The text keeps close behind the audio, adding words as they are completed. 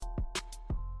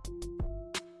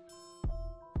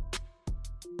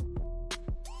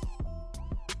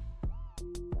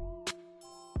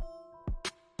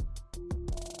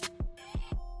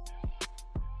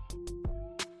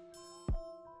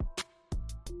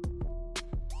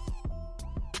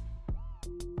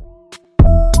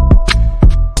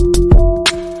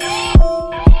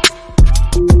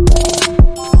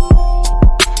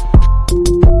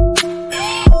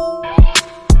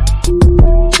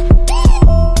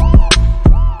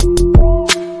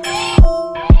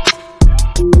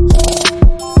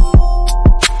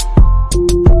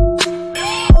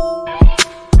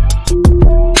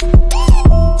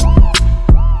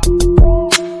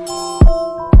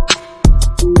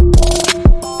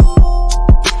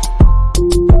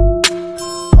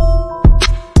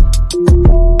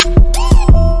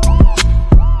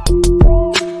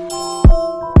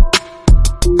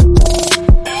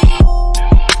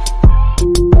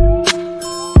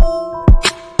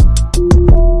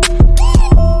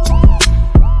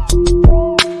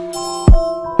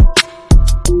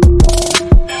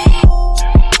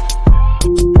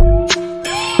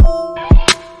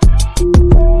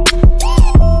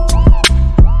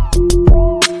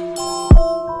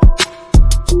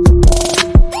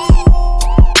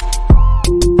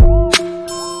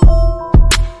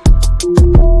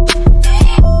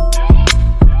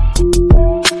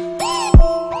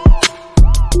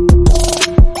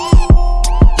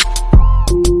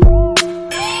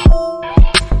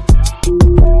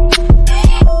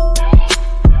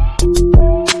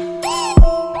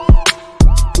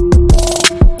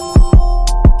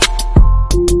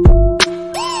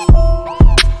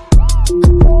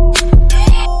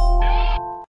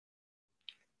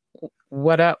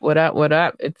What up? What up? What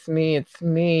up? It's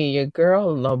me, your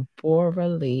girl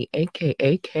Labora Lee,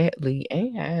 aka Cat Lee,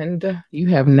 and you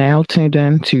have now tuned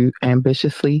in to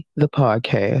Ambitiously the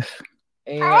podcast.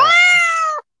 Yeah.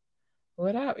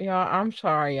 What up, y'all? I'm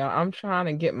sorry, y'all. I'm trying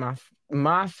to get my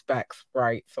specs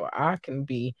right so I can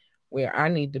be where I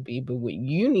need to be. But what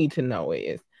you need to know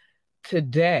is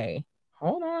today.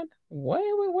 Hold on.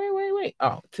 Wait.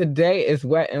 Oh, today is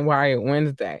Wet and Wired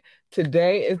Wednesday.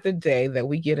 Today is the day that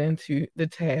we get into the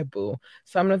taboo,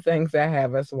 some of the things that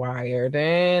have us wired,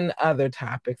 and other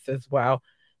topics as well.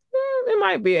 It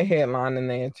might be a headline in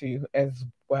there too, as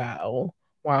well,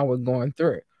 while we're going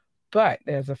through. But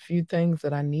there's a few things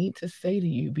that I need to say to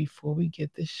you before we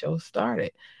get this show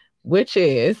started, which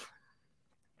is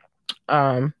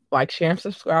like, share, and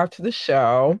subscribe to the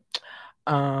show.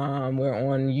 We're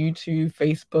on YouTube,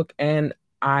 Facebook, and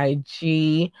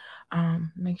IG.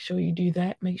 Make sure you do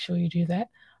that. Make sure you do that.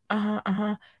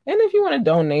 And if you want to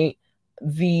donate,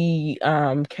 the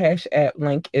Cash App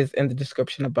link is in the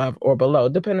description above or below,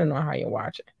 depending on how you're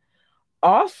watching.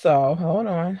 Also, hold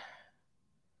on.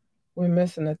 We're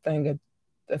missing a thing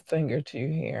or two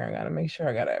here. I gotta make sure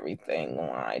I got everything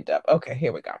lined up. Okay,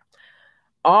 here we go.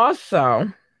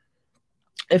 Also,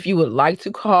 if you would like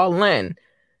to call in,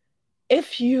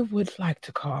 if you would like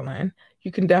to call in,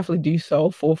 you can definitely do so.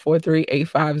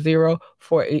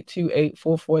 443-850-4828,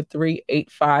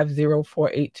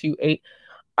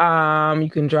 443-850-4828. You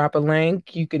can drop a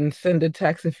link. You can send a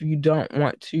text if you don't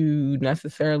want to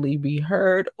necessarily be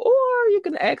heard, or you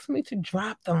can ask me to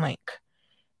drop the link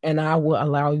and I will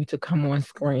allow you to come on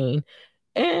screen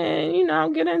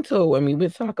and, get into it with me. We'll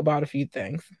talk about a few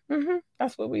things.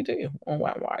 That's what we do on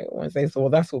Why Wednesday. So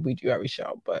that's what we do every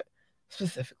show, but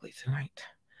specifically tonight.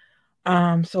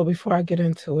 So before I get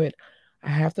into it, I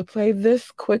have to play this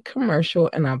quick commercial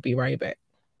and I'll be right back.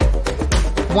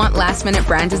 Want last minute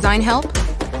brand design help?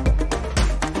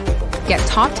 Get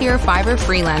top tier Fiverr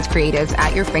freelance creatives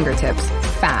at your fingertips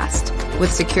fast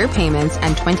with secure payments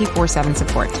and 24/7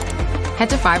 support. Head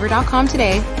to fiverr.com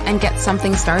today and get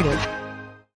something started.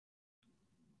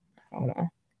 Hold on.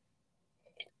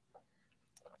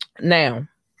 Now,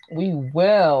 we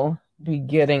will be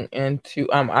getting into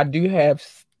I do have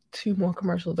two more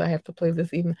commercials I have to play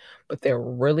this evening, but they're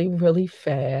really, really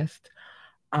fast.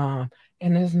 And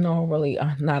there's no really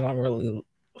not a really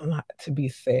lot to be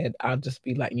said. I'll just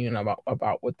be letting you know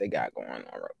about what they got going on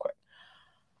real quick.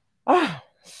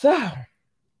 So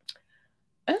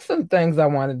and some things I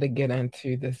wanted to get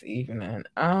into this evening.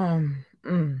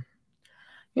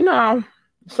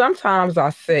 Sometimes I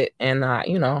sit and I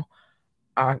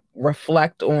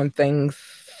reflect on things.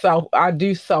 I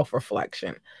do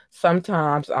self-reflection.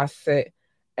 Sometimes I sit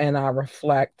and I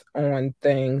reflect on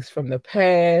things from the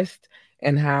past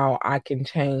and how I can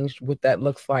change what that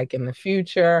looks like in the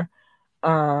future,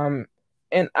 and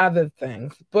other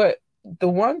things. But the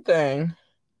one thing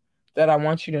that I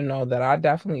want you to know that I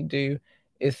definitely do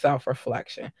is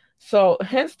self-reflection. So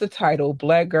hence the title,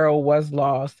 Black Girl Was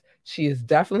Lost. She is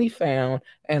definitely found,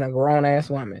 and a grown-ass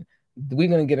woman. We're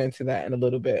going to get into that in a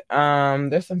little bit.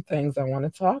 There's some things I want to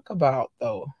talk about,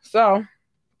 though. So,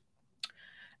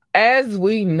 as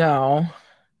we know,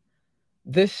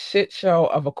 this shit show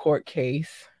of a court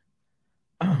case,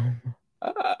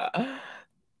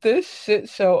 this shit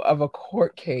show of a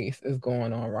court case is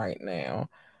going on right now.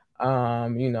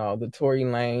 The Tory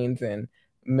Lanez and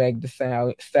Meg Thee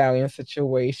Stallion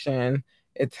situation,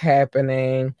 it's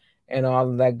happening and all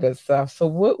of that good stuff. So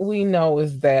what we know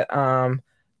is that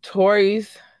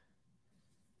Tory's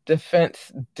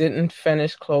defense didn't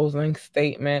finish closing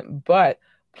statement, but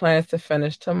plans to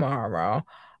finish tomorrow.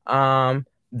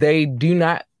 They do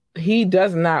not, he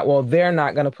does not, well, they're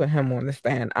not going to put him on the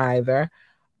stand either.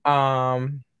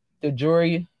 The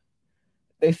jury,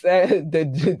 they said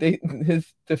that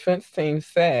his defense team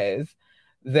says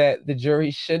that the jury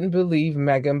shouldn't believe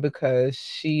Megan because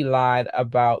she lied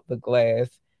about the glass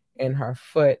in her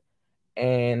foot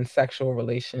and sexual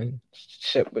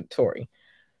relationship with Tory.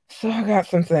 So I got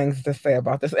some things to say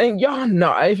about this. And y'all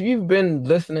know, if you've been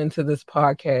listening to this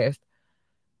podcast,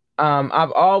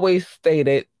 I've always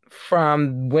stated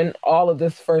from when all of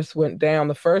this first went down,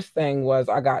 the first thing was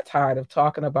I got tired of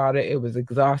talking about it. It was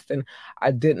exhausting. I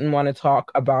didn't want to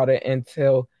talk about it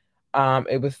until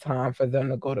it was time for them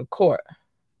to go to court.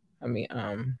 I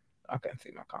can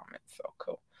see my comments, so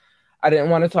cool. I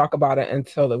didn't want to talk about it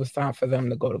until it was time for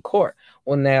them to go to court.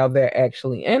 Well, now they're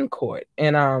actually in court.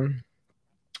 And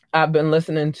I've been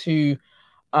listening to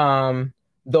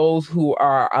those who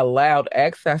are allowed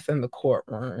access in the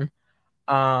courtroom.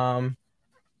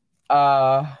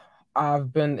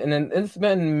 I've been, and then it's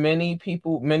been many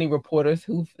people, many reporters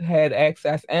who've had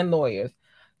access and lawyers,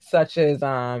 such as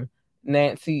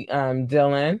Nancy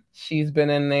Dillon. She's been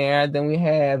in there. Then we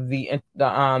have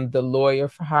the lawyer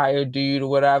for hire dude or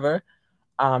whatever.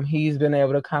 He's been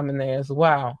able to come in there as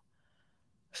well.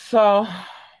 So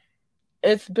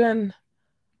it's been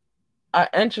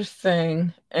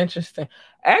interesting.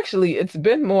 Actually, it's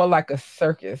been more like a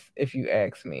circus, if you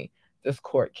ask me. This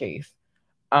court case.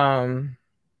 Um,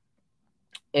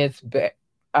 it's been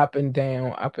up and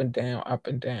down, up and down, up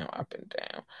and down, up and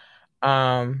down.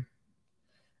 Um,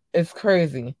 it's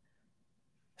crazy.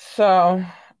 So,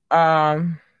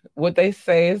 what they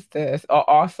say is this.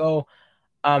 Also,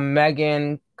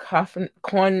 Megan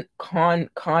Conniff.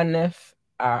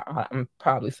 I'm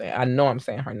probably saying. I know I'm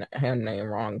saying her name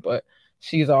wrong, but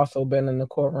she's also been in the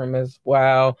courtroom as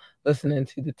well, listening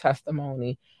to the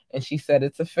testimony, and she said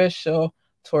it's official.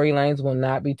 Tory Lanez will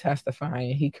not be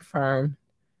testifying. He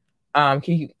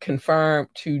confirmed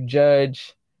to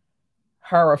Judge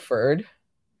Hereford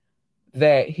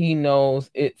that he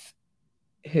knows it's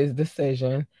his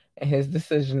decision, and his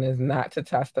decision is not to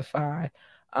testify.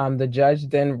 The judge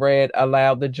then read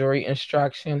aloud the jury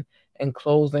instruction, and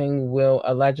closing will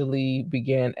allegedly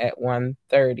begin at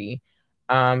 1:30.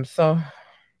 So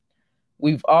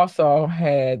we've also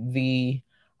had the.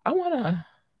 I wanna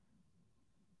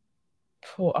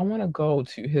I wanna go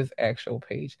to his actual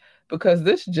page because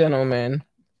this gentleman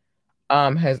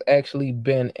has actually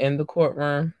been in the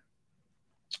courtroom.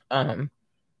 I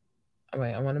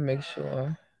want to make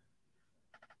sure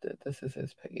that this is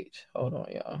his page. Hold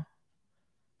on, y'all.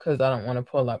 Because I don't want to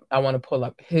pull up. I want to pull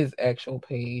up his actual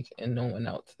page and no one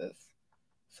else's.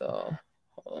 So,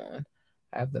 hold on.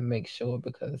 I have to make sure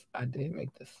because I did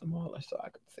make this smaller so I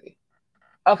could see.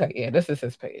 Okay, yeah, this is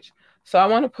his page. So I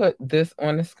want to put this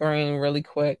on the screen really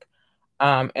quick.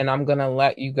 And I'm going to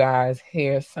let you guys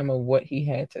hear some of what he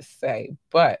had to say.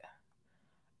 But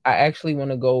I actually want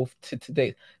to go to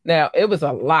today. Now, it was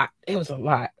a lot.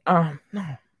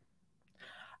 No.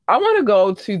 I want to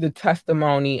go to the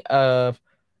testimony of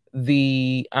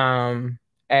the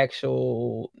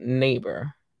actual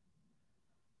neighbor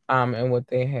and what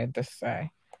they had to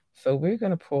say. So we're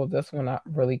going to pull this one up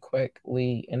really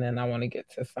quickly, and then I want to get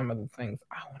to some of the things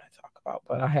I want to talk about.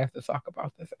 But I have to talk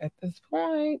about this at this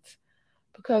point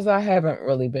because I haven't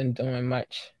really been doing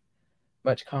much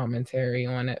commentary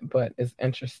on it, but it's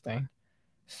interesting.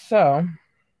 So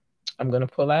I'm going to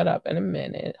pull that up in a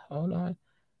minute. Hold on.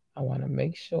 I want to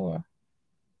make sure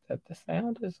that the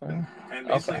sound is on. And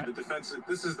basically the defense,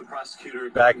 this is the prosecutor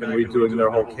back and redoing their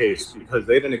whole case because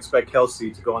they didn't expect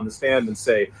Kelsey to go on the stand and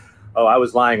say, oh, I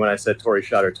was lying when I said Tory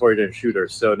shot her. Tory didn't shoot her.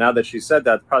 So now that she said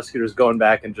that, the prosecutor's going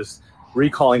back and just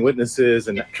recalling witnesses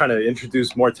and trying to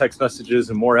introduce more text messages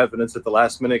and more evidence at the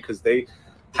last minute because they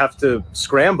have to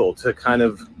scramble to kind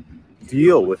of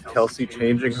deal with Kelsey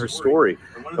changing her story.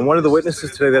 And one of the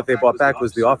witnesses today that they brought back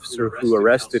was the officer who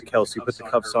arrested Kelsey, put the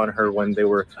cuffs on her when they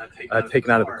were taken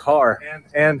out of the car.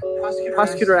 And the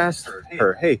prosecutor asked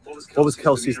her, hey, what was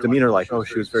Kelsey's demeanor like? Oh,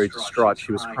 she was very distraught.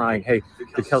 She was crying. Hey,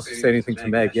 did Kelsey say anything to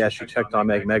Meg? Yeah, she checked on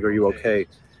Meg. Meg, are you okay?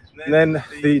 And then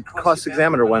the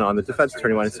cross-examiner went on, the defense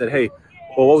attorney went and said, hey,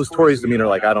 well, what was Tory's demeanor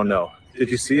like? I don't know. Did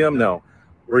you see him? No.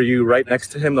 Were you right next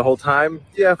to him the whole time?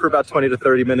 Yeah, for about 20 to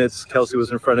 30 minutes. Kelsey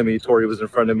was in front of me. Tory was in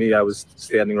front of me. I was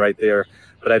standing right there,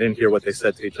 but I didn't hear what they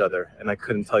said to each other, and I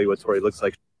couldn't tell you what Tory looks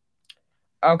like.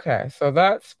 Okay, so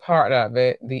that's part of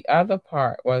it. The other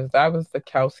part was the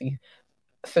Kelsey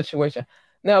situation.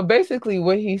 Now, basically,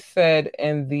 what he said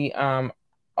in the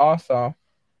also,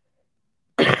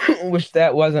 which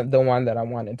that wasn't the one that I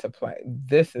wanted to play.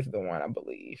 This is the one I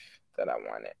believe that I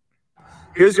wanted.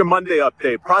 Here's your Monday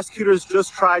update. Prosecutors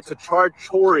just tried to charge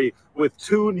Tory with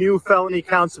 2 new felony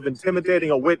counts of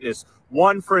intimidating a witness,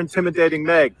 1 for intimidating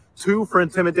Meg, 2 for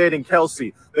intimidating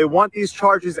Kelsey. They want these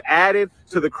charges added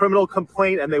to the criminal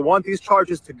complaint, and they want these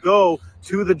charges to go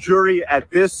to the jury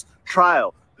at this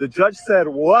trial. The judge said,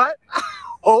 what?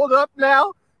 Hold up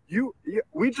now.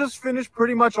 We just finished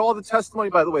pretty much all the testimony.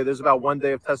 By the way, there's about 1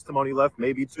 day of testimony left,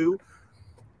 maybe 2.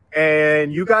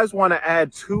 And you guys want to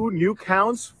add 2 new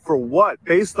counts for what?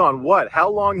 Based on what? How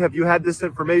long have you had this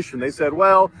information? They said,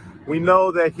 well, we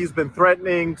know that he's been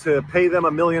threatening to pay them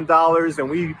 $1 million, and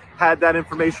we had that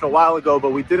information a while ago,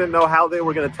 but we didn't know how they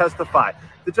were going to testify.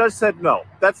 The judge said, no,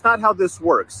 that's not how this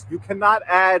works. You cannot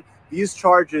add these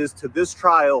charges to this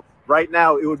trial right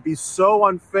now. It would be so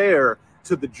unfair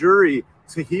to the jury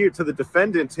to hear, to the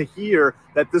defendant to hear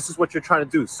that this is what you're trying to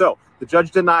do. So the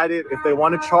judge denied it. If they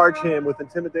want to charge him with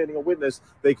intimidating a witness,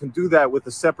 they can do that with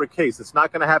a separate case. It's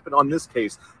not going to happen on this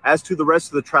case. As to the rest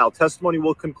of the trial, testimony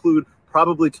will conclude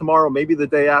probably tomorrow, maybe the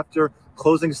day after.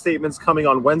 Closing statements coming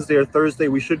on Wednesday or Thursday.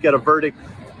 We should get a verdict.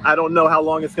 I don't know how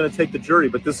long it's going to take the jury,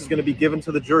 but this is going to be given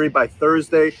to the jury by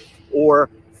Thursday or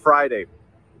Friday.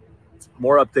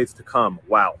 More updates to come.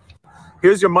 Wow.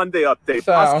 Here's your Monday update.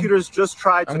 So, prosecutors just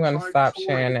tried to I'm going to stop Tory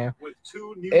sharing now. with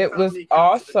 2 new It was felony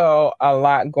counts of also a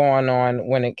lot going on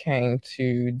when it came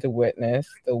to the witness.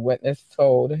 The witness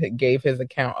gave his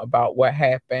account about what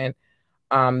happened,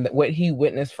 what he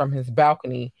witnessed from his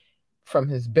balcony, from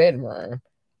his bedroom,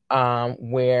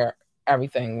 where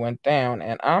everything went down.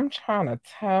 And I'm trying to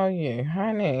tell you,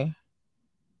 honey.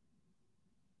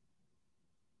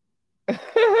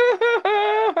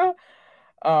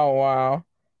 Oh, wow.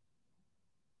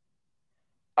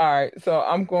 All right,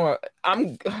 so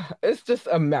it's just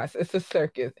a mess. It's a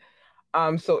circus.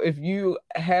 So if you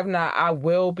have not, I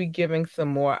will be giving some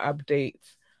more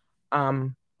updates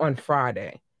on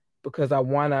Friday because I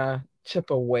want to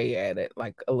chip away at it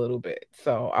like a little bit.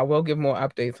 So I will give more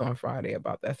updates on Friday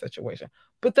about that situation.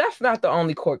 But that's not the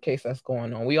only court case that's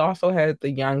going on. We also had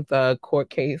the Young Thug court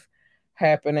case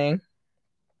happening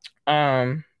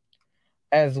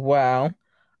as well.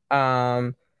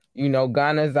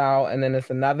 Gunna's out, and then it's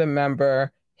another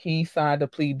member. He signed a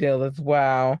plea deal as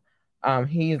well.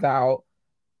 He's out.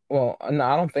 Well, no,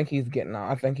 I don't think he's getting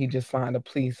out. I think he just signed a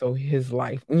plea, so his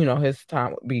life, his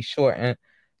time would be shortened.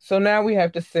 So now we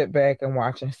have to sit back and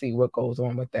watch and see what goes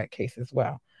on with that case as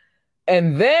well.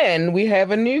 And then we have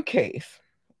a new case,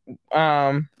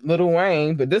 Lil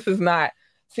Wayne, but this is not.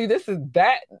 See, this is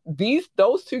that.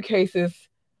 Those two cases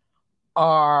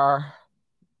are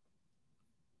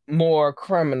more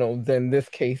criminal than this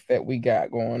case that we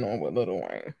got going on with Lil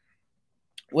Wayne.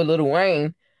 With Lil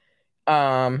Wayne,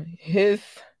 his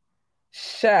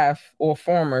chef or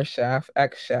former chef,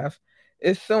 ex-chef,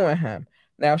 is suing him.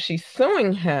 Now she's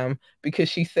suing him because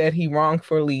she said he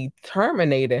wrongfully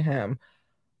terminated him.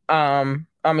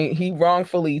 He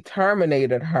wrongfully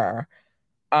terminated her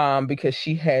because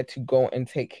she had to go and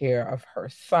take care of her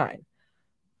son.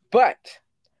 But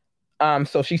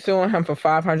so she's suing him for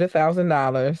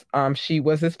 $500,000. She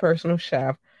was his personal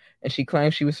chef, and she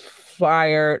claims she was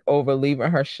fired over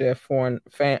leaving her shift for an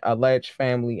alleged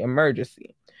family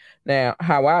emergency. Now,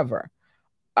 however,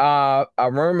 a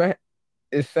rumor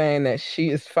is saying that she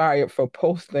is fired for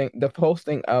posting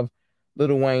of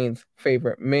Lil Wayne's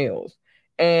favorite meals.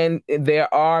 And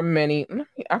there are many,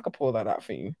 I could pull that out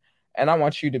for you. And I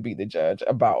want you to be the judge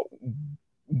about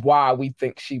why we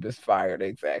think she was fired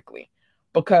exactly.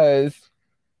 Because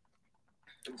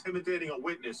intimidating a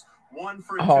witness.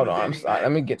 Hold on, I'm sorry.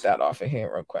 Let me get that off of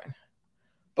here real quick.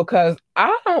 Because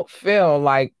I feel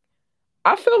like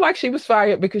she was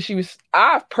fired because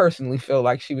I personally feel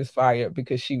like she was fired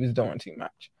because she was doing too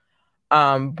much.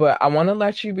 But I want to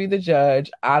let you be the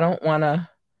judge. I don't want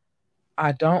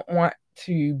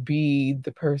to be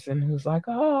the person who's like,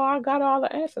 oh, I got all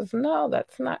the answers. No,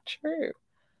 that's not true.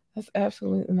 That's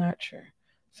absolutely not true.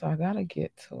 So I got to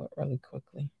get to it really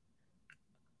quickly.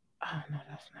 Oh, no,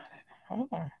 that's not it. Hold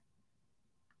on.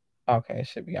 Okay, it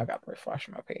should be. I got to refresh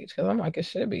my page because I'm like, it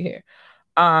should be here.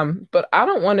 But I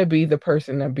don't want to be the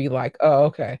person that be like, oh,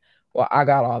 okay, well, I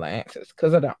got all the answers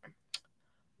because I don't.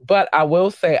 But I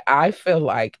will say, I feel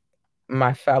like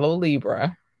my fellow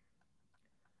Libra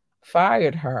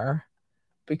fired her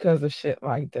because of shit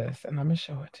like this. And I'm going to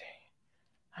show it to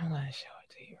you. I'm going to show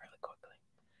it to you really quickly.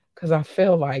 Because I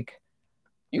feel like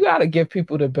you got to give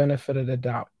people the benefit of the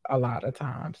doubt a lot of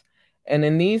times. And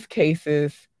in these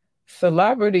cases,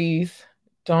 celebrities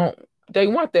they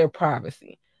want their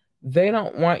privacy. They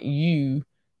don't want you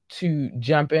to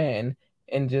jump in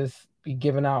and just be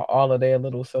giving out all of their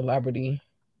little celebrity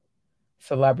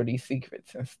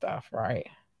secrets and stuff, right?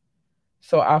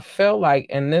 So I feel like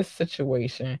in this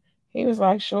situation, he was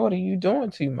like, Shorty, you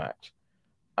doing too much.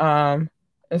 And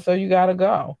so you gotta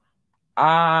go.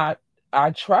 I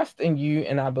trust in you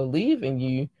and I believe in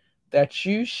you that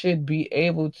you should be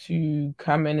able to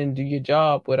come in and do your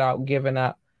job without giving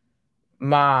up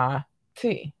my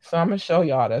tea. So I'm going to show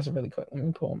y'all this really quick. Let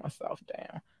me pull myself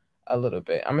down a little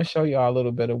bit. I'm going to show y'all a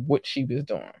little bit of what she was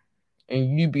doing.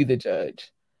 And you be the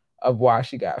judge of why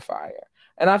she got fired.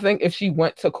 And I think if she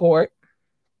went to court,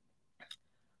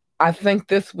 I think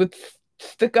this would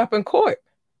stick up in court.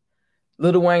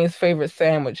 Lil Wayne's favorite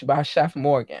sandwich by Chef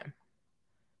Morgan.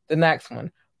 The next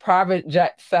one, private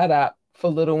jet set up for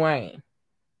Lil Wayne.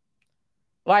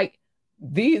 Like,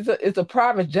 it's a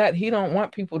private jet. He don't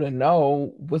want people to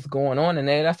know what's going on in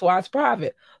there. That's why it's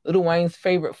private. Lil Wayne's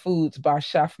favorite foods by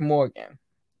Chef Morgan.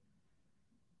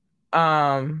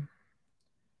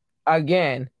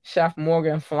 Again, Chef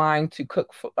Morgan flying to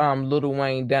cook for Lil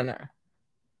Wayne dinner.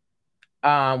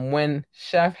 when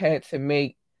Chef had to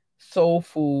make soul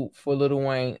food for Lil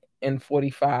Wayne in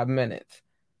 45 minutes.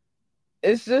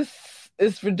 It's just,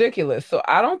 it's ridiculous. So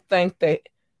I don't think that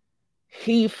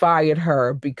he fired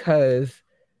her because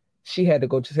she had to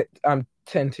go to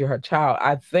tend to her child.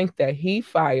 I think that he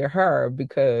fired her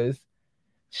because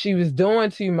she was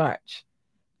doing too much.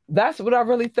 That's what I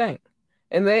really think.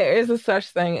 And there is a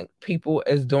such thing people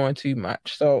as doing too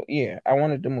much. So yeah, I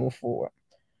wanted to move forward.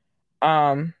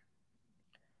 Um,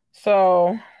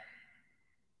 so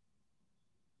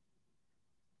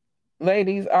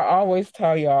ladies, I always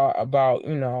tell y'all about,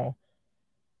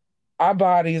 our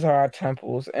bodies are our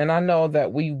temples, and I know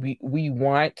that we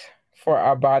want for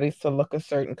our bodies to look a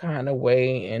certain kind of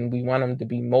way, and we want them to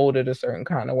be molded a certain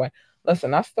kind of way.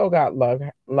 Listen, I still got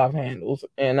love handles,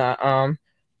 and I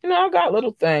got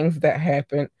little things that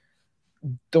happen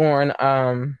during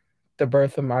the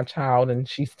birth of my child, and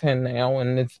she's 10 now,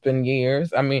 and it's been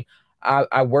years. I mean,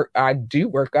 I do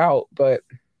work out, but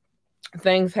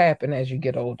things happen as you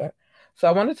get older. So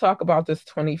I want to talk about this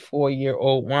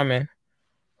 24-year-old woman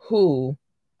who,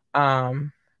 let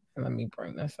me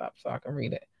bring this up so I can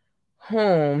read it.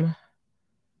 Whom,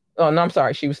 oh no, I'm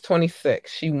sorry, she was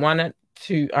 26. She wanted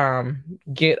to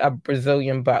get a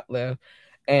Brazilian butt lift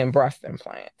and breast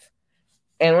implants.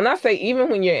 And when I say even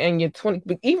when you're in your 20,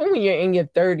 but even when you're in your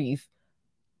 30s,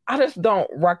 I just don't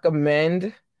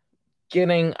recommend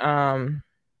getting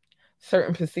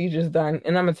certain procedures done.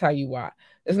 And I'm gonna tell you why.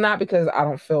 It's not because I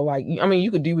don't feel like, I mean,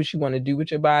 you could do what you want to do with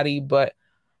your body, but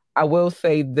I will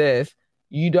say this: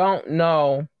 you don't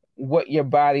know what your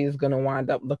body is going to wind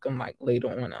up looking like later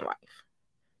on in life.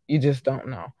 You just don't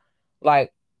know.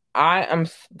 Like, I am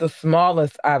the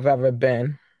smallest I've ever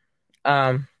been,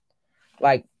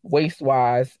 like waist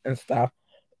wise and stuff.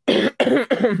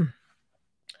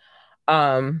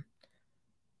 um,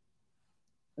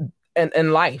 and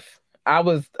in life, I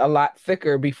was a lot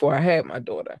thicker before I had my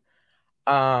daughter.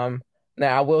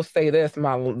 Now I will say this: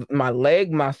 my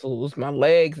leg muscles, my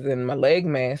legs and my leg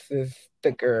mass is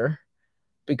thicker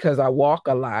because I walk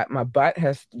a lot. My butt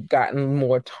has gotten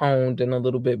more toned and a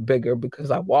little bit bigger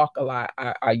because I walk a lot.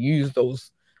 I use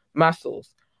those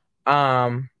muscles.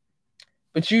 But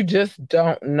you just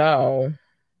don't know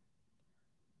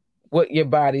what your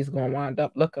body's gonna wind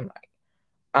up looking like.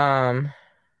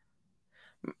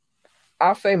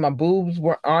 I'll say my boobs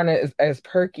aren't as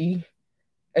perky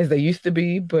as they used to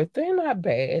be, but they're not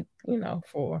bad,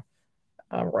 for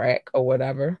a rack or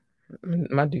whatever.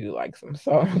 My dude likes them,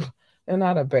 so they're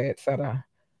not a bad set of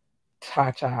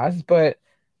cha-chas, but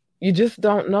you just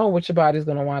don't know what your body's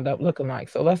going to wind up looking like.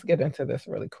 So let's get into this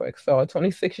really quick. So a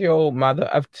 26-year-old mother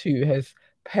of two has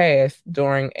passed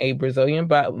during a Brazilian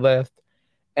butt lift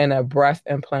and a breast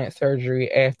implant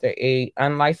surgery after a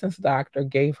unlicensed doctor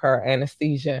gave her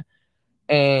anesthesia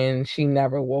and she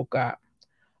never woke up.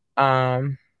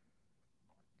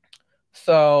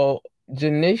 So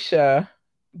Janisha,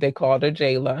 they called her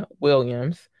Jayla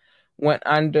Williams, went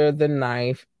under the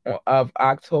knife of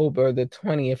October the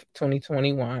 20th,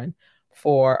 2021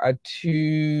 for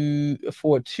two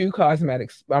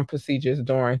cosmetic procedures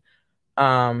during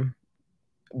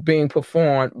being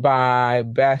performed by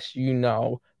Best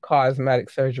Cosmetic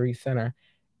Surgery Center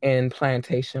in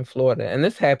Plantation, Florida. And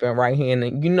this happened right here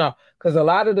because a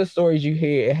lot of the stories you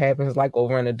hear, it happens like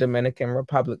over in the Dominican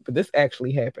Republic, but this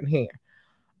actually happened here.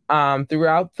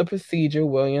 Throughout the procedure,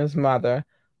 Williams' mother,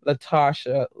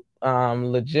 Latasha,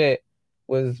 legit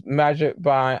was measured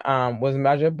by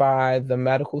the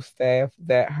medical staff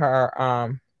that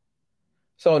her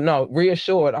so no,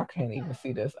 reassured. I can't even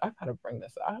see this. I gotta bring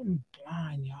this. I'm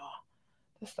blind, y'all.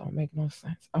 This don't make no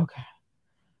sense. Okay.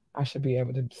 I should be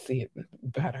able to see it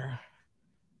better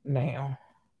now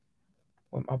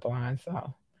with my blind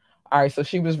self. All right, so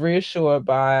she was reassured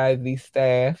by the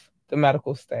staff, the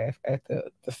medical staff at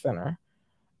the center,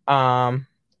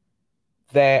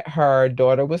 that her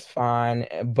daughter was fine,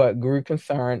 but grew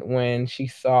concerned when she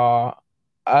saw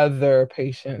other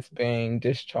patients being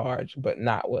discharged, but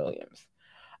not Williams.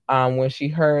 When she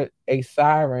heard a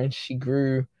siren, she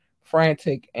grew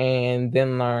frantic and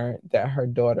then learned that her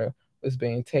daughter was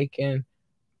being taken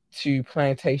to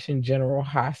Plantation General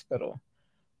Hospital.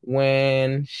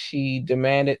 When she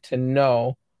demanded to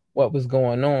know what was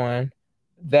going on,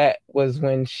 that was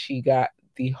when she got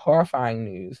the horrifying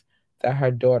news that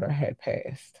her daughter had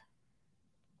passed.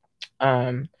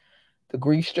 The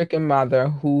grief-stricken mother,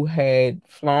 who had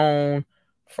flown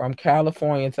from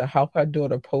California to help her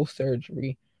daughter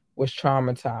post-surgery, was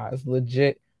traumatized.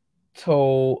 Legit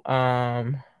told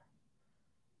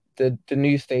the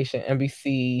news station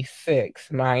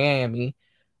NBC6 Miami,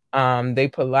 they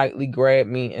politely grabbed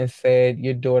me and said,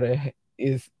 "Your daughter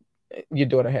is your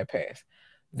daughter had passed.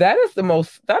 That is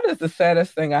the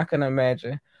saddest thing I can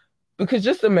imagine. Because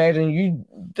just imagine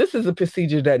this is a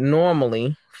procedure that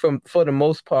normally, for the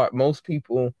most part, most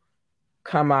people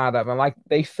come out of. And like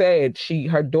they said,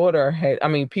 her daughter had, I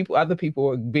mean, other people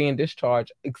were being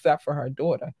discharged except for her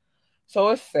daughter. So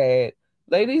it's sad.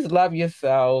 Ladies, love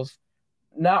yourselves.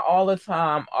 Not all the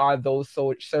time are those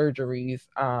surgeries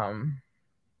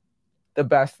the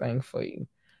best thing for you.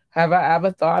 Have I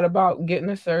ever thought about getting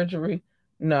a surgery?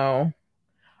 No.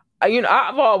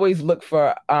 I've always looked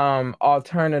for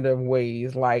alternative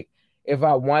ways. Like if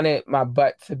I wanted my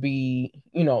butt to be,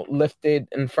 lifted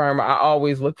and firmer, I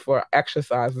always look for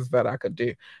exercises that I could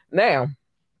do. Now,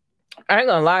 I ain't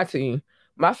gonna lie to you.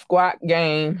 My squat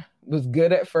game was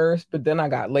good at first, but then I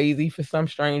got lazy for some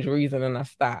strange reason and I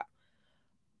stopped.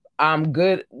 I'm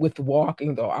good with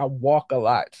walking though. I walk a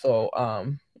lot. So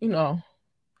my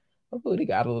booty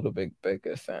got a little bit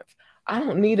bigger sense. I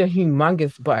don't need a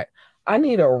humongous butt. I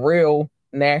need a real,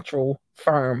 natural,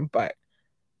 firm butt.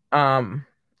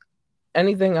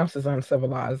 Anything else is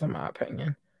uncivilized in my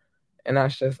opinion. And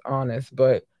that's just honest.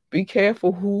 But be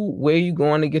careful where you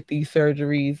going to get these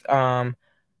surgeries.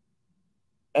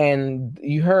 And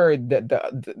you heard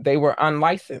that they were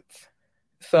unlicensed.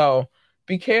 So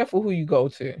be careful who you go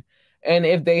to. And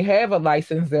if they have a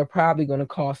license, they're probably going to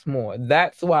cost more.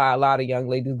 That's why a lot of young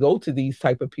ladies go to these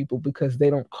type of people, because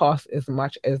they don't cost as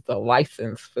much as the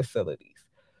licensed facilities.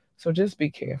 So just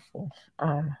be careful.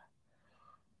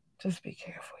 Just be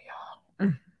careful,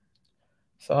 y'all.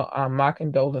 So my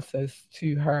condolences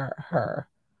to her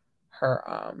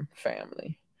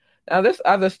family. Now this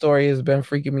other story has been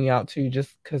freaking me out too,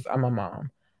 just because I'm a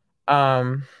mom.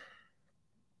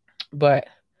 But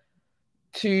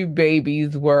two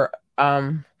babies were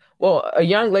a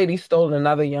young lady stole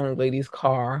another young lady's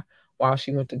car while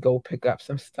she went to go pick up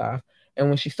some stuff. And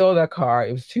when she stole that car,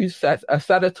 it was a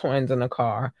set of twins in the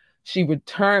car. She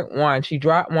returned one, she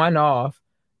dropped one off,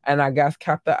 and I guess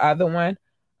kept the other one.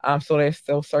 So they're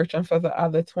still searching for the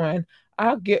other twin.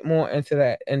 I'll get more into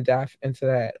that, in depth into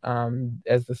that,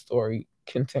 as the story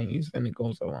continues and it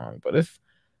goes along. But it's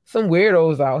some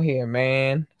weirdos out here,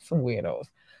 man. Some weirdos.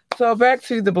 So back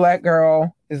to the black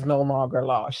girl is no longer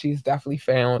lost. She's definitely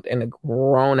found, and a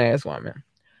grown-ass woman.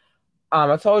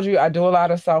 I told you I do a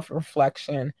lot of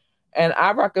self-reflection, and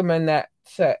I recommend that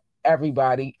to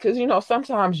everybody because,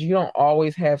 sometimes you don't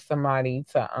always have somebody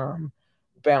to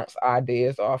bounce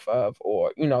ideas off of,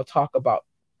 or, talk about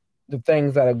the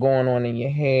things that are going on in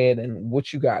your head and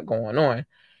what you got going on.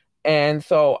 And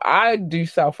so I do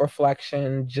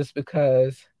self-reflection just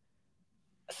because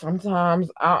sometimes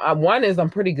one is I'm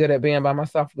pretty good at being by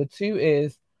myself, but two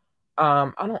is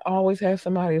I don't always have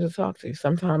somebody to talk to.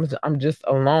 Sometimes I'm just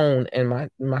alone in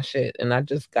my shit, and I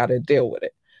just got to deal with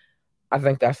it. I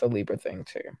think that's a Libra thing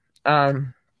too.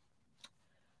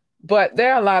 But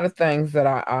there are a lot of things that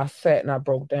I sat and I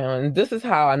broke down, and this is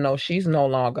how I know she's no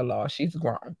longer lost. She's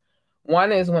grown.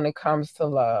 One is when it comes to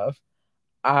love,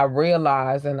 I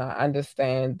realize and I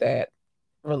understand that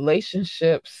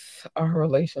relationships are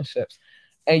relationships.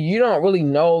 And you don't really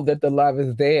know that the love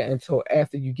is there until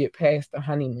after you get past the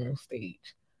honeymoon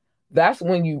stage. That's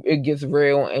when it gets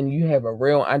real and you have a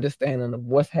real understanding of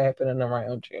what's happening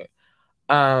around you.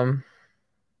 And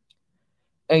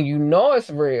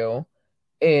it's real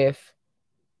if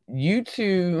you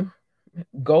two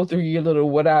go through your little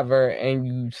whatever and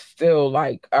you still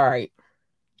like, all right,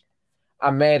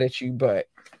 I'm mad at you, but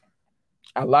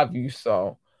I love you,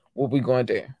 so what we gonna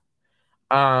do?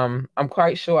 I'm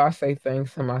quite sure I say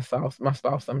things to my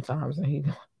spouse sometimes, and he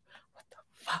goes, "What the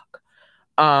fuck?"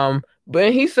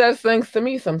 But he says things to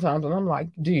me sometimes, and I'm like,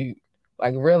 "Dude,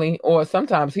 like really?" Or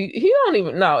sometimes he don't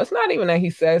even know. It's not even that he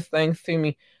says things to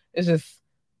me. It's just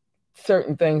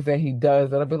certain things that he does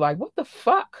that I'll be like, "What the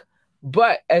fuck?"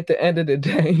 But at the end of the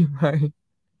day, right?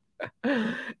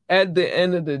 At the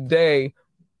end of the day,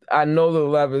 I know the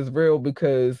love is real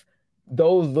because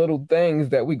those little things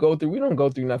that we go through, we don't go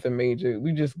through nothing major.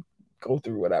 We just go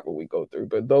through whatever we go through.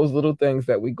 But those little things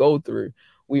that we go through,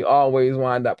 we always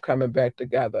wind up coming back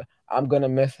together. I'm going to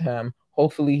miss him.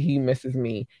 Hopefully he misses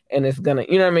me. And it's going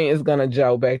to, it's going to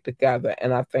gel back together.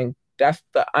 And I think that's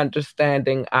the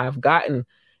understanding I've gotten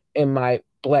in my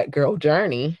black girl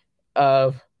journey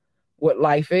of what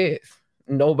life is.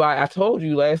 I told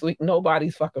you last week,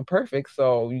 nobody's fucking perfect.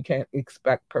 So you can't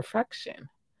expect perfection.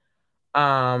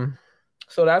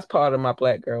 So that's part of my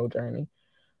black girl journey.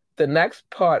 The next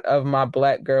part of my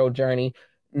black girl journey,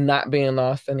 not being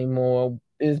lost anymore,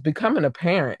 is becoming a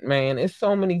parent, man. It's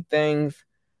so many things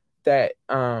that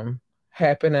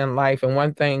happen in life. And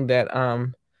one thing that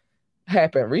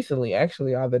happened recently,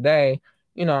 actually, the other day,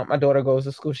 my daughter goes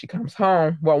to school, she comes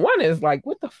home. Well, one is like,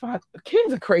 what the fuck?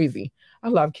 Kids are crazy. I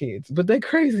love kids, but they're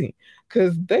crazy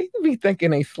because they be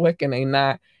thinking they slick and they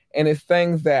not. And it's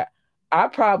things that I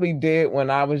probably did when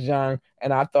I was young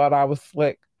and I thought I was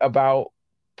slick about,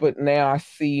 but now I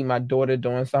see my daughter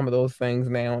doing some of those things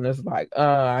now, and it's like,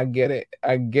 I get it.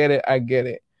 I get it. I get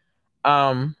it.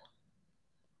 Um,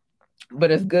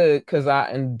 but it's good because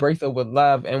I embrace it with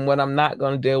love, and what I'm not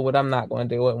going to deal with, I'm not going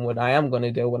to deal with, and what I am going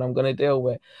to deal with, I'm going to deal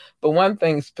with. But one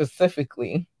thing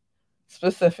specifically,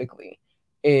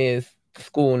 is the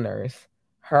school nurse.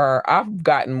 I've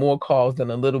gotten more calls than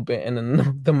a little bit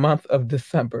in the month of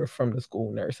December from the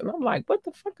school nurse, and I'm like, what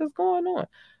the fuck is going on?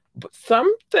 But some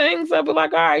things I'll be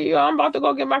like, all right, I'm about to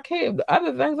go get my kid. The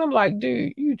other things I'm like,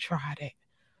 dude, you tried it.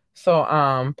 So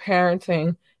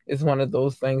parenting is one of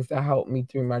those things that helped me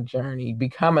through my journey.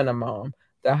 Becoming a mom,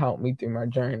 that helped me through my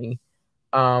journey.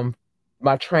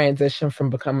 My transition from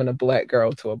becoming a Black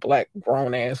girl to a Black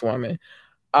grown ass woman.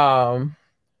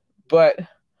 But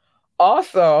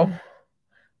also,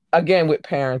 again, with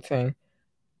parenting,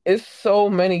 it's so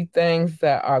many things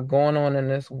that are going on in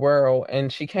this world.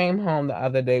 And she came home the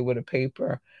other day with a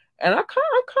paper, and I'm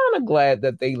kind of glad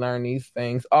that they learn these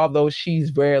things, although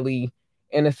she's rarely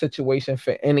in a situation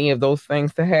for any of those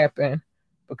things to happen,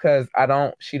 because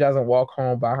she doesn't walk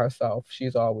home by herself.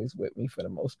 She's always with me for the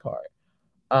most part.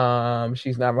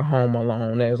 She's never home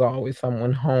alone. There's always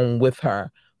someone home with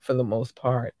her for the most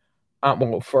part.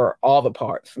 Well, for all the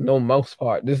parts, no, most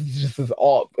part. This is just is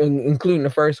all, including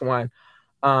the first one.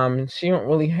 She don't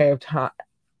really have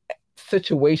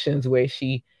situations where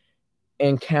she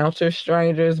encounters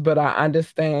strangers, but I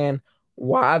understand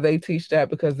why they teach that,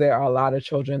 because there are a lot of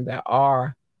children that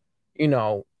are,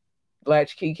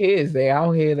 latchkey kids. They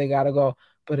out here, they gotta go.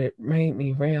 But it made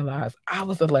me realize I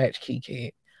was a latchkey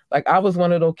kid. Like, I was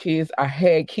one of those kids. I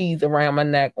had keys around my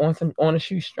neck on a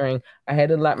shoestring. I had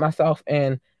to let myself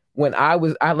in when I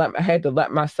had to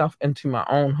let myself into my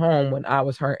own home when I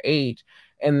was her age.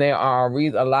 And there are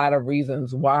a lot of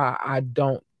reasons why I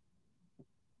don't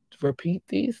repeat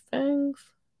these things.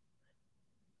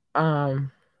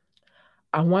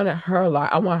 I want her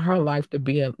life to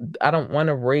be I don't want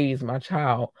to raise my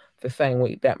child the same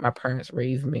way that my parents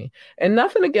raised me. And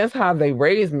nothing against how they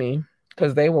raised me,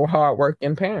 because they were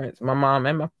hardworking parents, my mom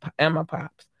and my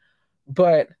pops.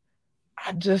 But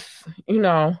I just,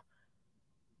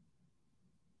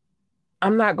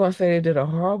 I'm not going to say they did a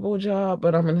horrible job,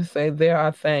 but I'm going to say there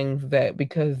are things that,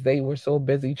 because they were so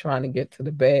busy trying to get to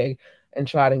the bag and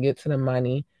try to get to the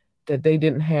money, that they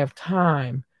didn't have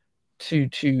time to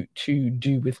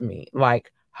do with me,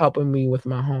 like helping me with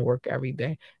my homework every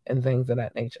day and things of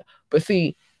that nature. But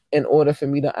see, in order for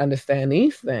me to understand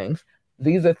these things,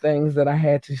 these are things that I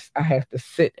have to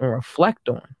sit and reflect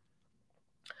on.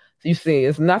 So you see,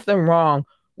 it's nothing wrong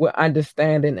with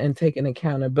understanding and taking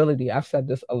accountability. I've said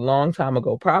this a long time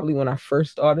ago, probably when I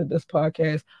first started this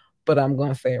podcast, but I'm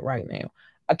going to say it right now.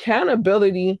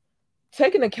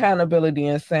 Taking accountability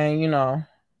and saying,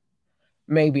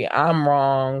 maybe I'm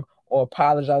wrong, or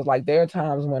apologize. Like, there are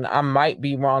times when I might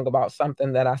be wrong about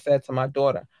something that I said to my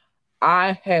daughter.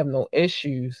 I have no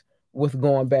issues with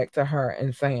going back to her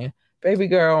and saying, baby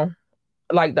girl,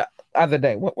 like the other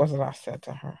day, what was it I said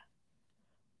to her?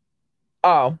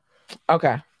 Oh,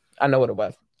 okay. I know what it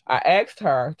was. I asked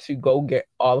her to go get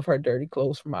all of her dirty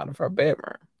clothes from out of her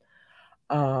bedroom.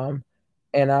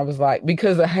 And I was like,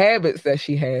 because of habits that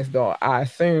she has, though, I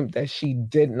assumed that she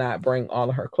did not bring all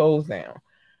of her clothes down.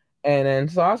 And then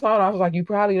so I was like, you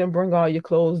probably didn't bring all your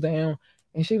clothes down.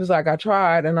 And she was like, I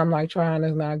tried. And I'm like, trying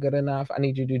is not good enough. I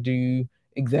need you to do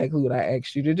exactly what I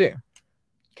asked you to do.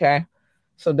 Okay.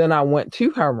 So then I went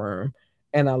to her room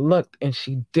and I looked, and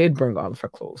she did bring all of her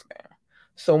clothes down.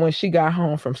 So when she got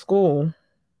home from school,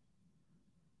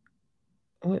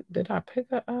 did I pick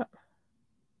her up?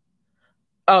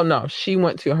 Oh, no, she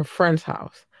went to her friend's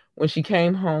house. When she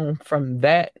came home from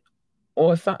that,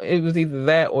 or something, it was either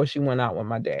that or she went out with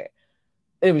my dad.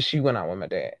 She went out with my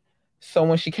dad. So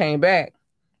when she came back,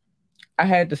 I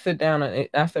had to sit down and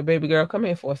I said, baby girl, come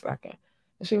here for a second.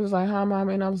 And she was like, hi,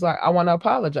 mommy. And I was like, I want to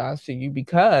apologize to you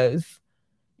because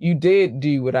you did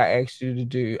do what I asked you to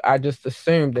do. I just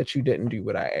assumed that you didn't do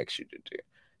what I asked you to do.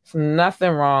 There's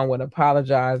nothing wrong with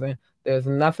apologizing. There's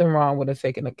nothing wrong with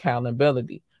taking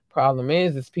accountability. Problem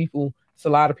is it's a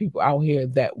lot of people out here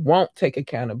that won't take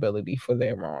accountability for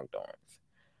their wrongdoings.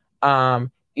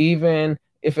 Even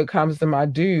if it comes to my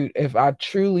dude, if I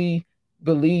truly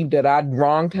believe that I'd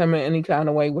wronged him in any kind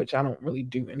of way, which I don't really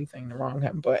do anything to wrong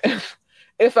him, but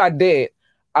if I did,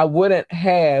 I wouldn't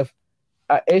have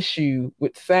an issue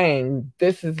with saying,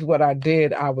 this is what I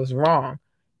did, I was wrong.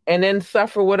 and then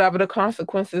suffer whatever the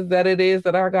consequences that it is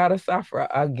that I gotta suffer.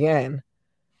 Again,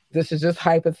 this is just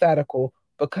hypothetical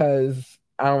because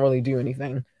I don't really do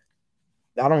anything.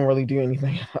 I don't really do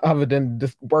anything other than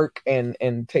just work and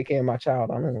take care of my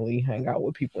child. I don't really hang out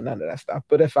with people, none of that stuff.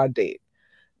 But if I did,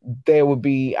 I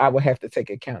would have to take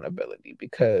accountability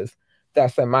because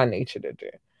that's in my nature to do.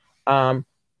 Um,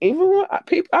 Even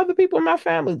with other people in my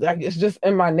family, like it's just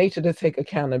in my nature to take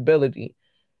accountability.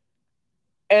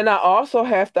 And I also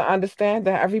have to understand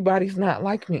that everybody's not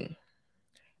like me.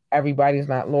 Everybody's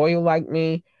not loyal like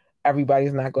me.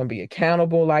 Everybody's not going to be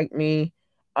accountable like me.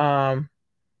 Um,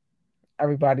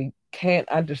 Everybody can't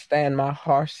understand my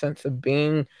harsh sense of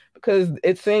being because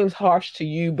it seems harsh to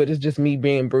you, but it's just me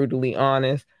being brutally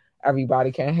honest.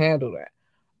 Everybody can't handle that.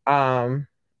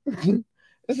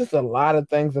 There's just a lot of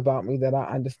things about me that I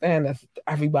understand that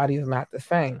everybody is not the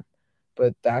same,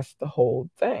 but that's the whole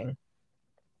thing.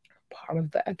 Part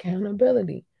of the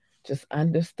accountability, just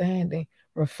understanding,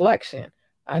 reflection,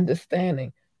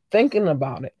 understanding, thinking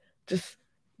about it, just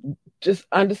just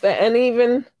understand, and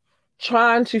even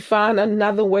trying to find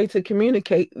another way to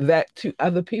communicate that to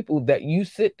other people, that you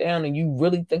sit down and you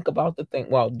really think about the thing.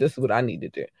 Well, this is what I need to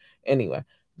do anyway,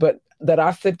 but that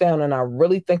I sit down and I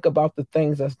really think about the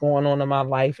things that's going on in my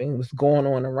life and what's going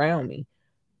on around me.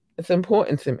 It's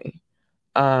important to me.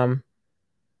 um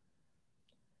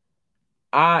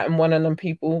I am one of them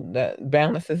people that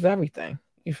balances everything.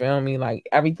 You feel me? Like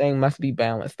everything must be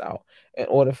balanced out in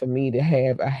order for me to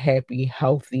have a happy,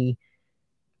 healthy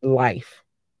life.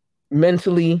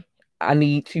 Mentally, I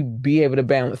need to be able to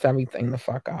balance everything the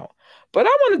fuck out. But I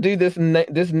want to do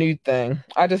this new thing.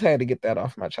 I just had to get that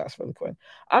off my chest really quick.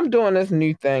 I'm doing this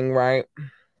new thing, right?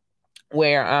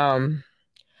 Where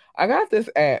I got this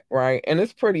app, right? And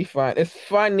it's pretty fun. It's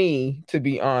funny, to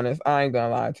be honest. I ain't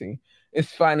gonna lie to you.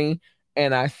 It's funny.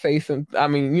 And I say I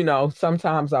mean,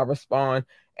 sometimes I respond.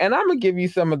 And I'm gonna give you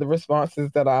some of the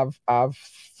responses that I've I've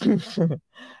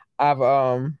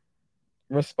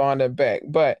responded back.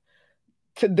 But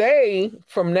today,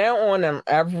 from now on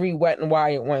every Wet and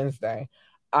Wired Wednesday,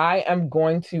 I am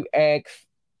going to ask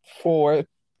for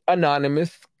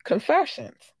anonymous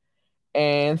confessions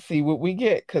and see what we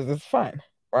get because it's fun,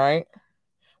 right?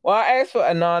 Well, I asked for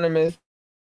anonymous,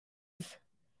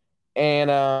 and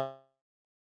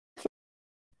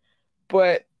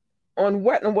but on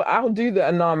what I'll do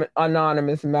the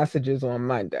anonymous messages on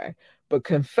Monday, but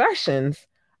confessions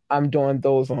I'm doing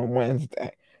those on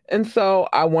Wednesday. And so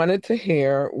I wanted to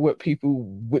hear what people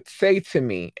would say to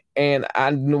me. And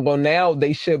now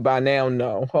they should by now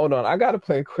know. Hold on, I gotta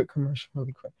play a quick commercial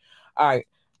really quick. All right.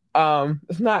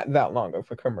 It's not that long of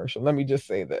a commercial. Let me just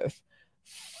say this.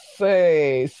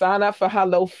 Sign up for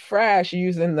HelloFresh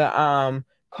using the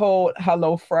code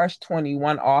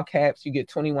HelloFresh21, all caps. You get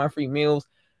 21 free meals,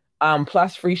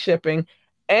 plus free shipping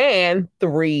and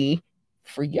 3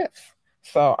 free gifts.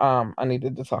 So I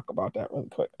needed to talk about that really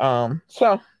quick.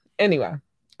 So anyway.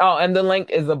 Oh, and the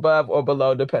link is above or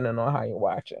below depending on how you're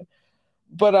watching.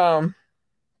 But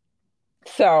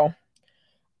so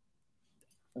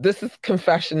this is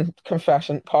confession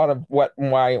part of Wet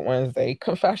and Wired Wednesday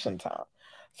confession time.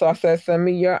 So I said, send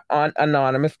me your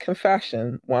anonymous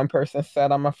confession. One person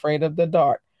said, I'm afraid of the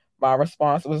dark. My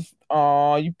response was,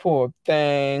 oh, you poor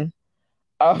thing.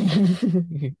 I'm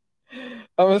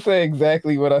going to say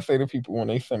exactly what I say to people when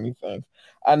they send me things.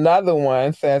 Another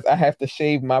one says, I have to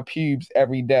shave my pubes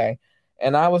every day.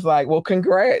 And I was like, well,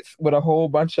 congrats, with a whole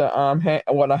bunch of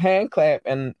a hand clap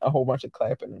and a whole bunch of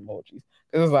clapping emojis.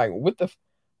 It was like, what the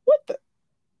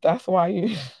that's why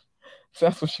you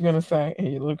that's what you're gonna say in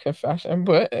your little confession.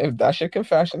 But if that's your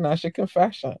confession, that's your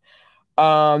confession.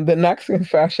 The next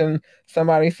confession,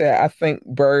 somebody said, I think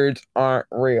birds aren't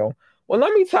real. Well,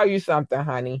 let me tell you something,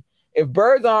 honey. If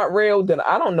birds aren't real, then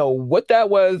I don't know what that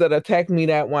was that attacked me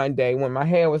that one day when my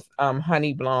hair was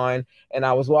honey blonde and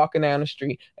I was walking down the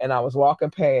street and I was walking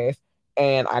past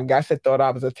and I guess it thought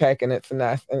I was attacking its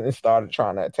nest and it started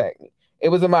trying to attack me. It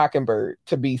was a mockingbird,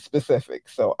 to be specific.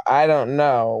 So I don't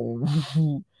know.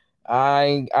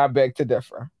 I beg to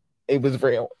differ. It was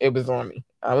real. It was on me.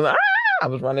 I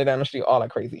was running down the street, all that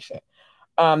crazy shit.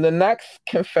 The next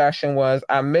confession was,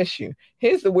 I miss you.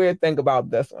 Here's the weird thing about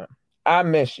this one. I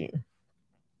miss you.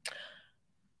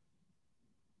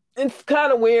 It's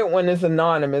kind of weird when it's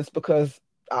anonymous because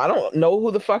I don't know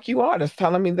who the fuck you are that's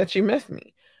telling me that you miss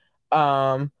me.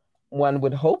 One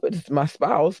would hope it's my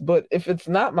spouse, but if it's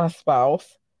not my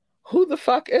spouse, who the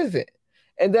fuck is it?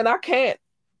 And then I can't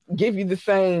give you the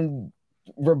same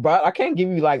rebut. I can't give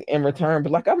you like in return,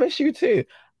 but like, I miss you too.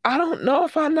 I don't know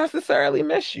if I necessarily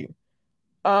miss you.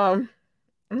 I'm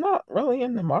not really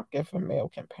in the market for male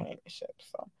companionship,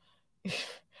 so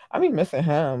I be missing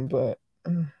him, but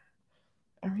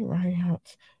everybody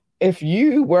else. If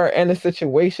you were in a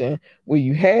situation where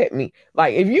you had me,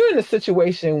 like if you're in a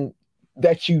situation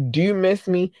that you do miss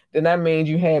me, then that means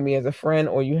you had me as a friend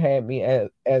or you had me as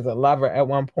a lover at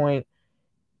one point.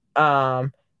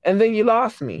 Um, and then you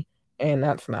lost me. And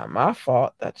that's not my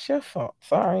fault. That's your fault.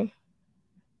 Sorry.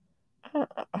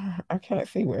 I can't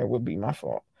see where it would be my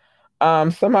fault.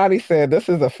 Somebody said this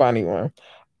is a funny one.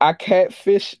 I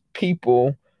catfish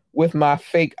people with my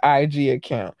fake IG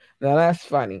account. Now that's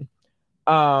funny.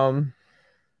 Um,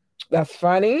 that's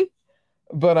funny,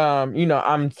 but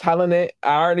I'm telling it.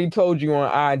 I already told you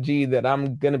on IG that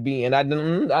I'm gonna be, and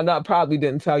probably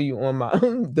didn't tell you on my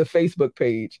the Facebook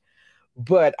page,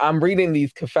 but I'm reading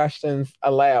these confessions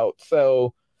aloud.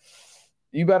 So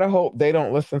you better hope they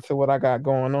don't listen to what I got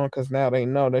going on, because now they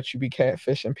know that you be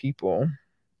catfishing people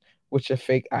with your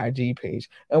fake IG page.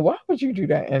 And why would you do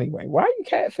that anyway? Why are you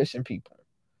catfishing people?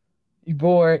 You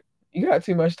bored? You got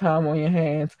too much time on your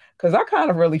hands? Because I kind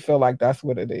of really feel like that's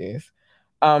what it is.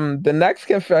 The next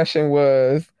confession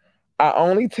was, I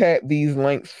only tap these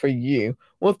links for you.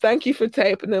 Well, thank you for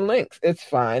tapping the links. It's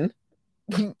fine.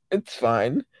 It's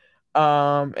fine.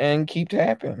 And keep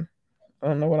tapping. I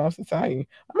don't know what else to tell you.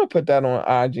 I'm gonna put that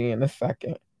on IG in a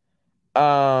second.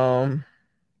 And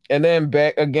then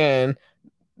back again,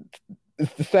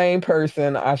 it's the same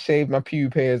person. I shave my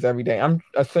pube hairs every day. I'm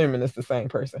assuming it's the same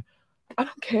person. I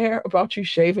don't care about you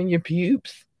shaving your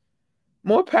pubes.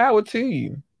 More power to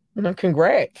you.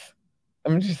 Congrats.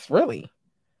 Just really.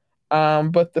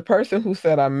 But the person who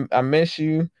said I miss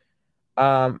you,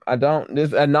 I don't.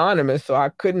 This anonymous, so I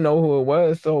couldn't know who it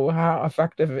was. So how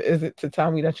effective is it to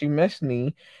tell me that you miss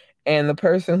me? And the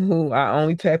person who I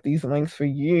only tap these links for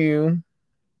you,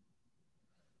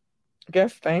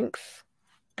 guess thanks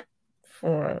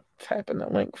for tapping the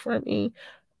link for me.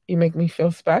 You make me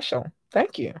feel special.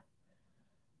 Thank you.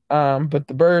 But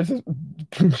the birds,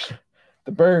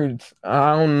 the birds.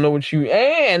 I don't know what you.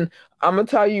 And I'm gonna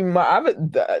tell you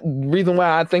the reason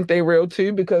why I think they real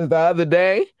too, because the other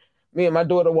day, me and my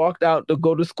daughter walked out to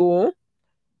go to school,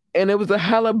 and it was a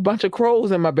hella bunch of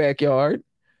crows in my backyard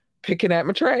picking at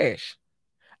my trash.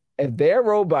 If they're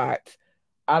robots,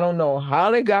 I don't know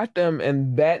how they got them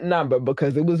in that number,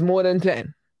 because it was more than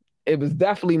 10. It was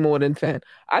definitely more than 10.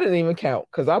 I didn't even count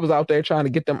because I was out there trying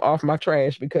to get them off my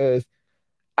trash, because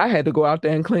I had to go out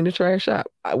there and clean the trash up.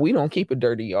 We don't keep a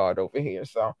dirty yard over here,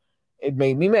 so it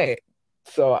made me mad.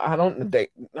 So I don't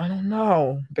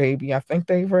know, baby. I think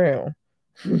they real.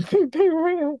 I think they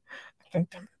real. I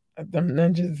think them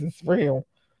ninjas is real,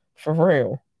 for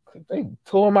real. 'Cause they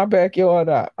tore my backyard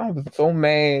up. I was so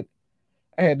mad.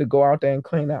 I had to go out there and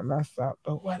clean up myself,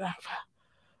 but whatever.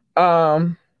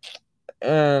 Um,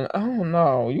 and I don't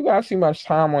know. You got too much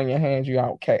time on your hands. You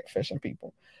out catfishing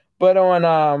people. But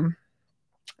on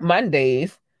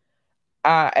Mondays,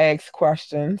 I ask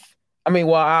questions.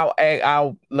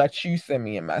 I'll let you send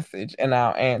me a message and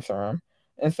I'll answer them.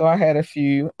 And so I had a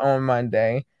few on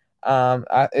Monday.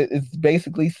 It's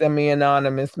basically send me an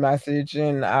anonymous message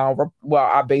and I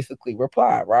basically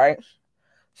reply, right?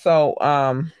 So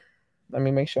let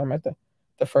me make sure I'm at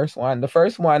the first one. The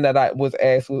first one that I was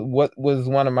asked was what was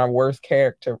one of my worst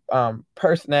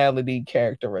personality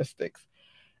characteristics.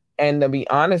 And to be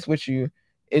honest with you,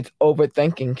 it's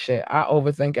overthinking shit. I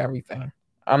overthink everything.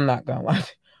 I'm not gonna lie.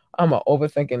 I'm a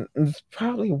overthinking. It's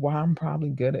probably why I'm probably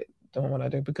good at doing what I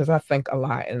do, because I think a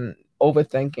lot, and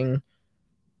overthinking,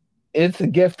 it's a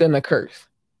gift and a curse.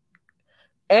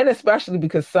 And especially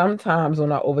because sometimes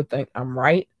when I overthink, I'm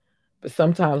right, but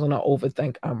sometimes when I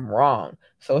overthink, I'm wrong.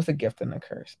 So it's a gift and a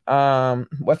curse.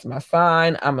 What's my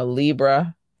sign? I'm a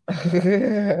Libra.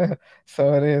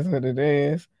 So it is what it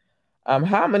is.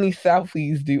 How many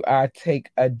selfies do I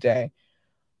take a day?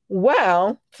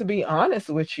 Well, to be honest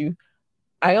with you,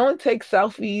 I only take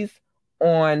selfies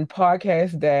on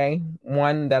podcast day,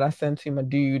 one that I sent to my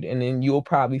dude, and then you'll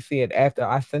probably see it after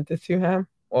I sent it to him.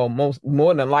 Or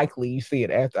more than likely you see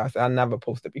it after I never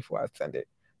post it before I send it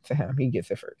to him. He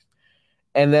gets it first.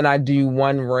 And then I do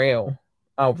one reel.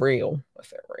 What's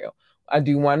that reel? I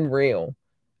do one reel,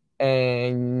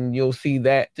 and you'll see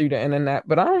that through the internet.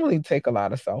 But I don't really take a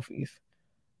lot of selfies.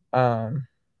 For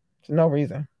no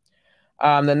reason.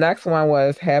 The next one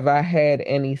was, have I had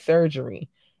any surgery?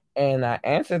 And I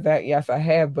answered that, yes, I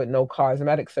have, but no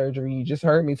cosmetic surgery. You just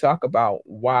heard me talk about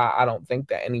why I don't think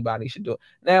that anybody should do it.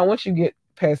 Now, once you get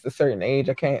past a certain age,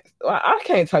 I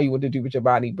can't tell you what to do with your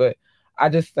body, but I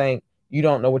just think you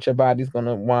don't know what your body's going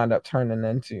to wind up turning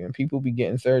into. And people be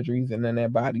getting surgeries and then their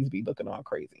bodies be looking all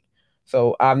crazy.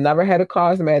 So I've never had a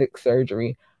cosmetic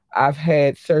surgery. I've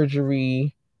had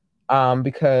surgery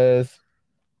because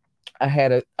I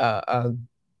had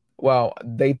well,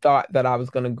 they thought that I was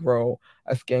going to grow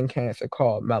a skin cancer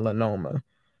called melanoma,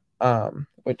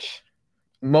 which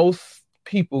most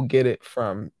people get it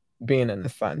from being in the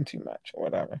sun too much or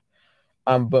whatever.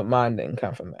 But mine didn't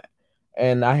come from that.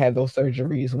 And I had those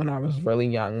surgeries when I was really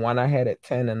young. One I had at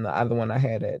 10 and the other one I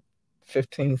had at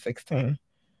 15, 16.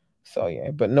 So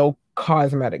yeah, but no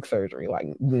cosmetic surgery, like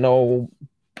no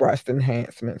breast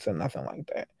enhancements or nothing like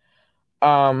that.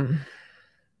 Um,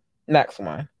 Next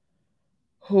one.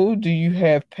 Who do you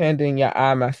have pinned in your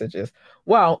iMessages?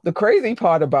 Well, the crazy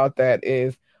part about that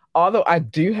is, although I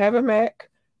do have a Mac,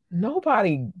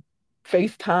 nobody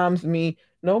FaceTimes me.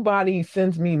 Nobody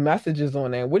sends me messages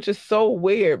on there, which is so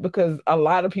weird because a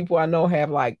lot of people I know have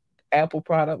like Apple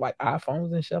product, like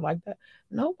iPhones and shit like that.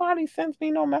 Nobody sends me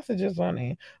no messages on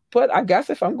there. But I guess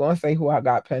if I'm going to say who I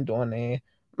got pinned on there,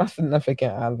 my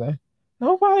significant other.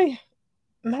 Nobody,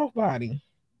 nobody,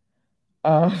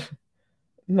 uh,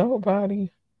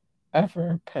 nobody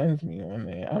ever pins me on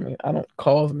there. I mean, I don't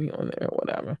calls me on there or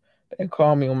whatever. They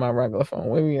call me on my regular phone.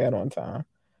 Where we at on time?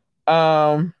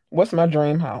 What's my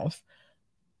dream house?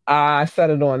 I said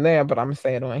it on there, but I'm gonna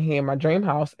say it on here. My dream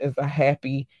house is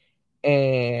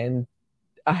and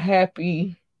a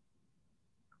happy,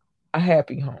 a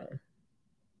happy home.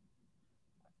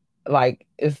 Like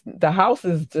it's the house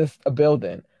is just a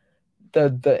building.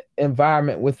 The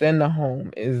environment within the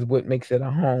home is what makes it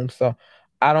a home. So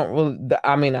I don't really.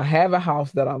 I mean, I have a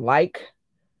house that I like,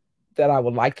 that I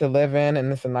would like to live in,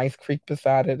 and it's a nice creek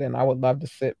beside it, and I would love to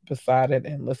sit beside it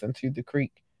and listen to the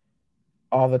creek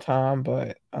all the time.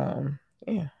 But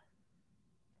yeah.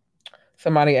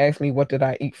 Somebody asked me what did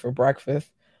I eat for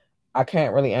breakfast. I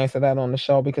can't really answer that on the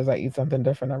show because I eat something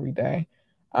different every day.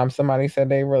 Somebody said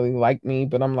they really like me,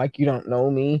 but I'm like, you don't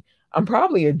know me. I'm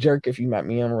probably a jerk if you met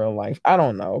me in real life. I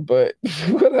don't know, but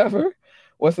whatever.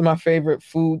 What's my favorite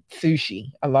food?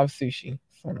 Sushi. I love sushi.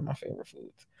 It's one of my favorite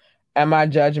foods. Am I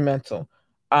judgmental?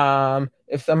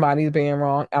 If somebody's being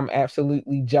wrong, I'm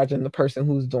absolutely judging the person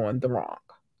who's doing the wrong.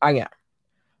 I am.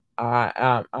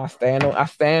 I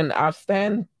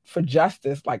stand for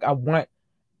justice. Like I want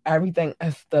everything.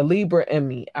 It's the Libra in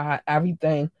me.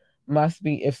 Everything must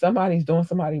be. If somebody's doing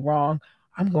somebody wrong,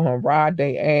 I'm going to ride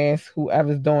their ass.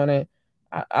 Whoever's doing it,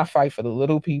 I fight for the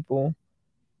little people.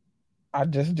 I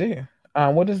just do.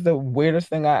 What is the weirdest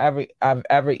thing I've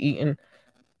ever eaten?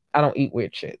 I don't eat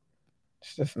weird shit.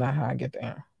 It's just not how I get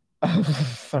down. I'm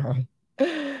sorry.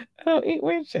 I don't eat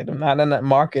weird shit. I'm not in that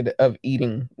market of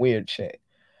eating weird shit.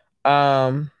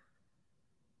 Um,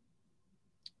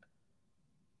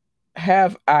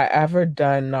 have I ever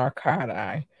done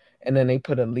narcotic? And then they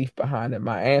put a leaf behind it.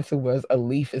 My answer was a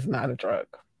leaf is not a drug.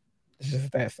 It's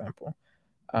just that simple.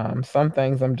 Some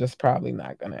things I'm just probably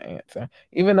not gonna answer.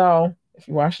 Even though if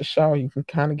you watch the show, you can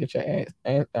kind of get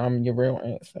your real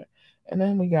answer. And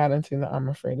then we got into the I'm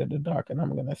afraid of the dark, and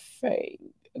I'm gonna say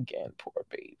again, poor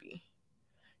baby.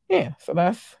 Yeah, so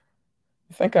I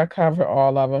think I covered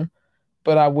all of them,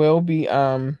 but I will be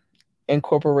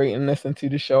incorporating this into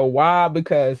the show. Why?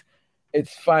 Because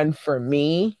it's fun for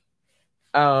me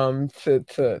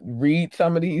to read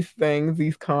some of these things,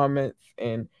 these comments,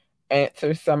 and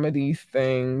answer some of these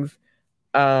things.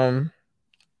 Um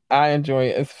I enjoy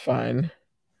it. It's fun.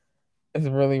 It's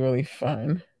really, really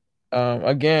fun.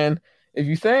 Again, if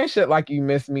you're saying shit like you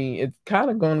miss me, it's kind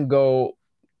of gonna go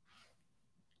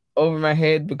over my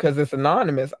head because it's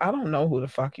anonymous. I don't know who the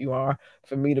fuck you are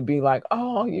for me to be like,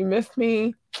 oh, you missed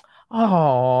me.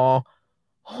 Oh,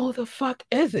 who the fuck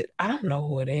is it? I don't know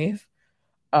who it is.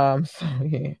 So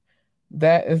yeah,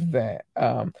 that is that.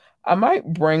 I might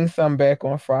bring some back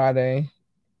on Friday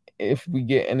if we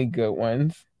get any good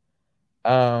ones.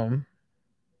 Um,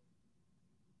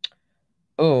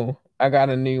 oh, I got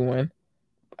a new one.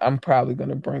 I'm probably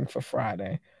gonna bring for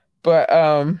Friday. But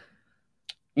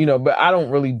but I don't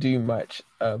really do much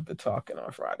of the talking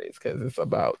on Fridays because it's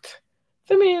about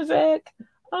the music.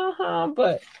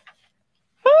 But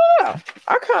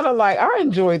I kind of I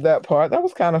enjoyed that part. That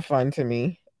was kind of fun to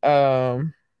me. Oh,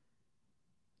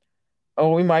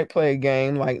 we might play a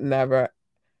game like never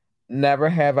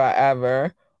have I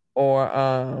ever,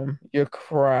 or your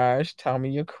crush. Tell me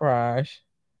your crush.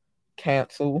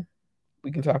 Cancel.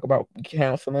 We can talk about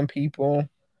canceling people.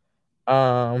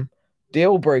 Um,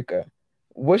 Deal breaker.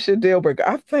 What's your deal breaker?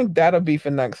 I think that'll be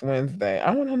for next Wednesday.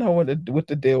 I want to know what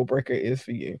the deal breaker is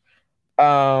for you.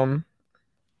 Um,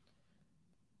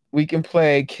 we can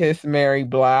play Kiss Mary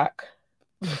Black.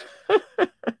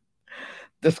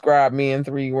 Describe me in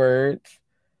 3 words.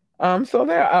 So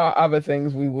there are other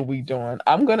things we will be doing.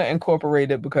 I'm gonna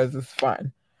incorporate it because it's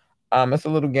fun. It's a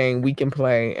little game we can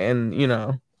play, and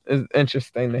it's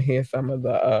interesting to hear some of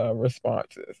the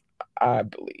responses, I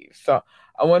believe. So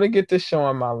I want to get to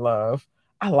showing my love.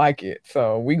 I like it,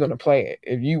 so we're gonna play it.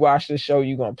 If you watch the show,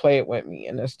 you're gonna play it with me,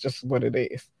 and that's just what it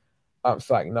is. It's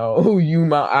like, no, you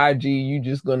my IG, you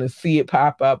just gonna see it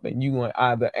pop up, and you gonna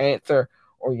either answer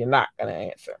or you're not gonna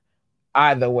answer.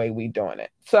 Either way, we doing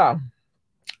it. So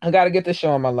I got to get to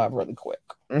showing my love really quick.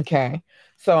 Okay,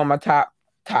 so my top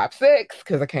six,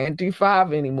 because I can't do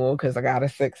five anymore because I got a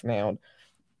six now.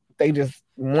 They just,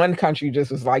 one country just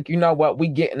was like, you know what, we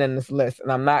getting in this list,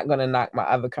 and I'm not gonna knock my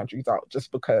other countries out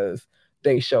just because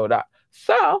they showed up.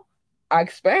 So I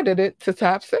expanded it to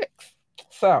top six.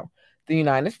 So the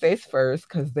United States first,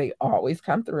 because they always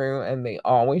come through and they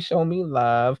always show me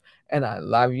love, and I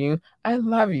love you. I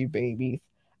love you, babies.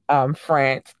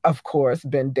 France, of course,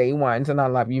 been day ones, and I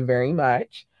love you very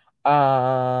much.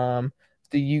 The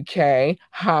UK,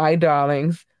 hi,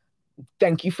 darlings.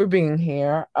 Thank you for being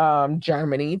here.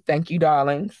 Germany, thank you,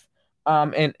 darlings.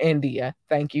 And India,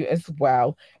 thank you as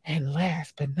well. And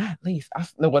last but not least,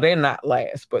 well, they're not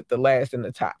last, but the last in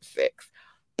the top six,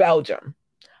 Belgium.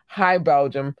 Hi,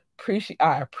 Belgium.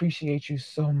 I appreciate you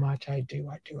so much. I do,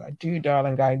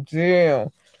 darling. I do.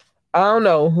 I don't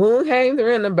know who came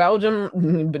through in the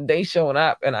Belgium, but they showed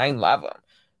up, and I love them.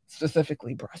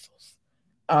 Specifically, Brussels.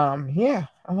 Yeah,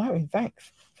 I love you.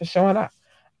 Thanks for showing up.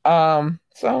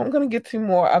 So I'm gonna get to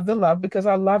more of the love because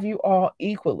I love you all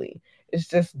equally. It's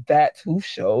just that's who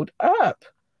showed up.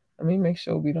 Let me make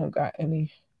sure we don't got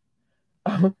any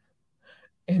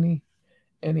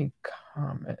any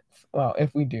comments. Well,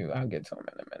 if we do, I'll get to them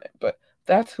in a minute. But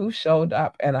that's who showed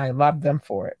up, and I love them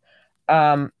for it.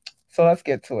 So let's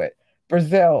get to it.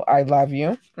 Brazil, I love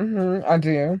you. I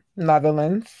do.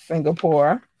 Netherlands,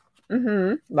 Singapore,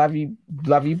 love you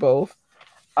both.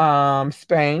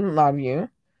 Spain, love you.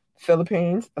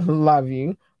 Philippines, love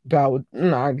you. No, I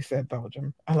already said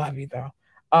Belgium. I love you though.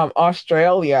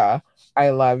 Australia,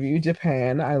 I love you.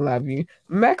 Japan, I love you.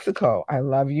 Mexico, I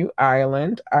love you.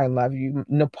 Ireland, I love you.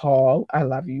 Nepal, I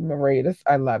love you. Mauritius,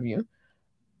 I love you.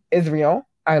 Israel,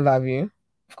 I love you.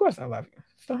 Of course, I love you.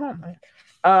 It's the homeland.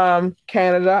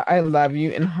 Canada, I love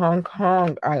you. In Hong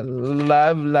Kong, I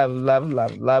love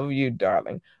you,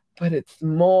 darling. But it's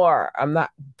more. I'm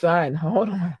not done. Hold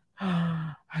on.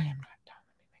 I am not done.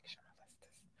 Let me make sure my list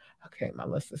is okay. My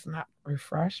list is not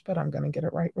refreshed, but I'm gonna get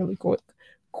it right really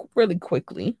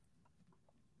quickly.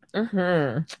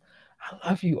 I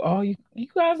love you all. You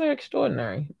guys are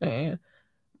extraordinary, man.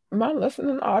 My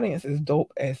listening audience is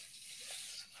dope as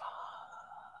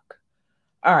fuck.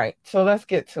 All right, so let's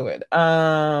get to it.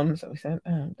 So we said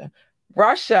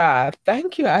Russia.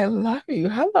 Thank you. I love you.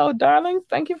 Hello, darlings.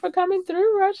 Thank you for coming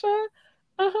through, Russia.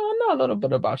 I know a little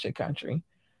bit about your country.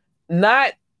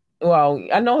 Not well,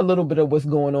 I know a little bit of what's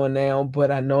going on now, but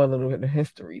I know a little bit of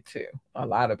history too. A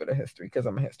lot of it of history because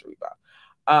I'm a history buff.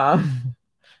 I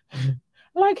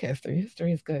like history.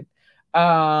 History is good.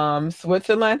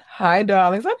 Switzerland. Hi,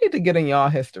 darlings. I need to get in y'all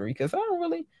history because I don't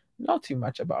really know too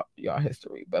much about y'all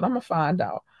history, but I'm gonna find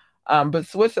out. But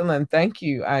Switzerland, thank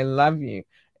you. I love you.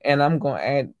 And I'm gonna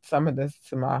add some of this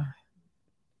to my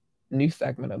new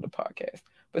segment of the podcast.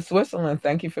 But Switzerland,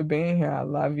 thank you for being here. I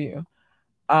love you.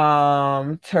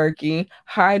 Turkey.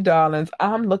 Hi, darlings.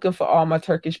 I'm looking for all my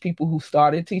Turkish people who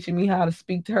started teaching me how to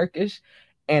speak Turkish,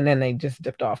 and then they just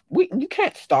dipped off. You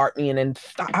can't start me and then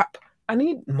stop. I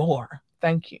need more.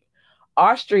 Thank you.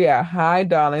 Austria. Hi,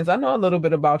 darlings. I know a little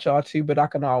bit about y'all too, but I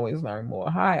can always learn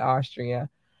more. Hi, Austria.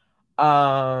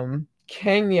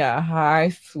 Kenya. Hi,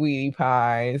 sweetie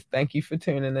pies. Thank you for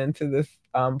tuning into this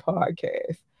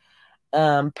podcast.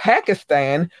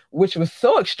 Pakistan, which was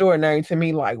so extraordinary to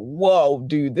me, like, whoa,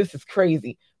 dude, this is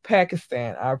crazy.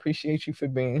 Pakistan, I appreciate you for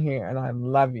being here and I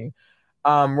love you.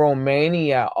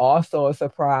 Romania, also a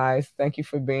surprise. Thank you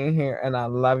for being here and I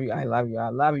love you. I love you. I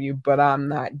love you. But I'm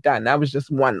not done. That was just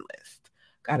one list.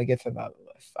 Got to get to the other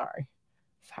list. Sorry.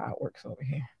 That's how it works over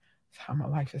here. That's how my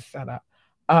life is set up.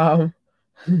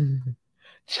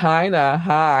 China,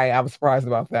 hi. I was surprised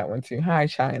about that one too. Hi,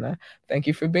 China. Thank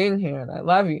you for being here and I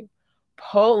love you.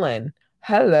 Poland,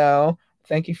 hello.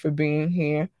 Thank you for being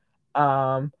here.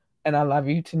 And I love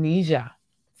you. Tunisia,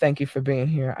 thank you for being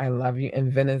here. I love you. In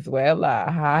Venezuela,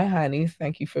 hi, honeys.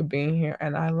 Thank you for being here.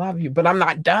 And I love you. But I'm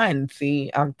not done.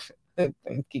 See,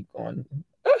 keep going.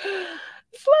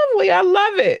 It's lovely. I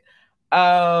love it.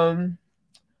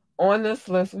 On this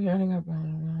list, we're hearing about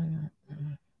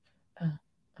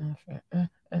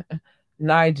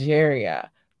Nigeria.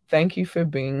 Thank you for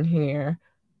being here.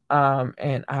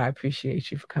 And I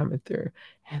appreciate you for coming through.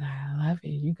 And I love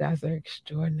you. You guys are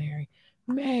extraordinary.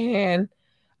 Man,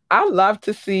 I love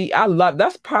to see. I love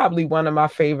that's probably one of my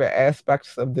favorite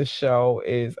aspects of the show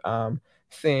is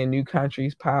seeing new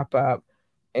countries pop up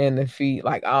in the feed.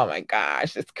 Like, oh my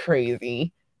gosh, it's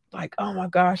crazy. Like, oh my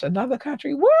gosh, another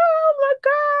country. Whoa, my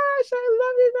gosh, I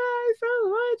love you guys so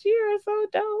much. You're so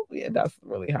dope. Yeah, that's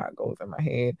really how it goes in my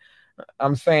head.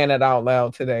 I'm saying it out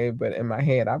loud today, but in my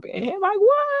head, I'll be in here like,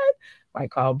 what?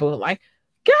 Like, call Boo, like,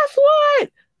 guess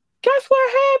what? Guess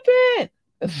what happened?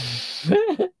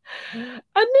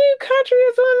 A new country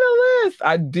is on the list.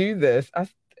 I do this. I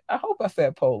hope I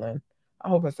said Poland. I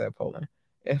hope I said Poland.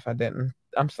 If I didn't,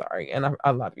 I'm sorry. And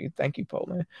I love you. Thank you,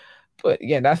 Poland. But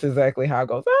yeah, that's exactly how it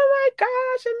goes. Oh my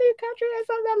gosh, a new country is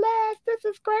on the list. This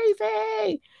is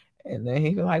crazy. And then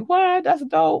he's like, what? That's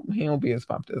dope. He don't be as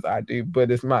pumped as I do, but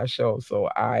it's my show, so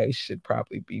I should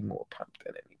probably be more pumped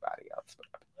than anybody else. But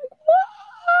I'm like,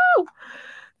 whoa!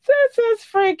 This is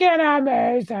freaking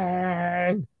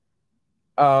amazing.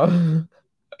 And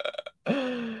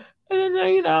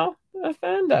then, that's the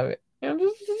end of it.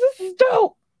 This is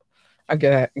dope. I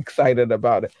get excited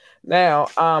about it. Now,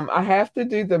 I have to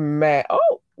do the math.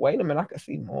 Oh, wait a minute, I can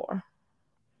see more.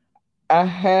 I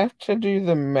have to do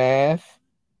the math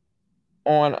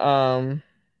on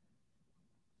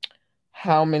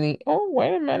how many. Oh,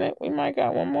 wait a minute, we might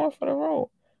got one more for the road.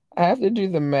 I have to do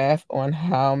the math on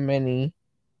how many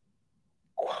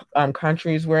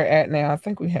countries we're at now. I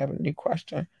think we have a new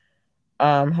question.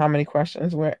 How many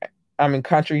countries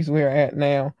we're at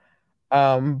now.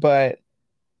 But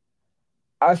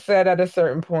I said at a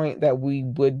certain point that we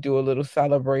would do a little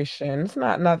celebration. It's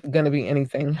not going to be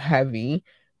anything heavy,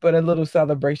 but a little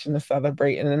celebration to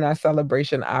celebrate. And in that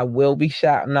celebration, I will be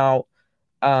shouting out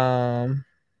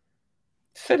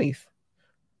cities.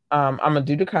 I'm gonna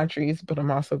do the countries, but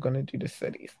I'm also gonna do the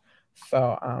cities.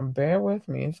 So bear with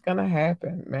me. It's gonna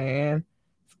happen, man.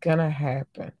 It's gonna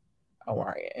happen. Oh, all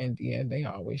right, India, they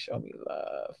always show me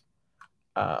love.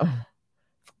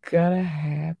 It's gonna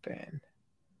happen.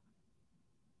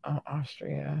 Oh,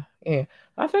 Austria. Yeah.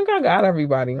 I think I got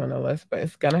everybody on the list, but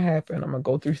it's gonna happen. I'm gonna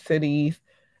go through cities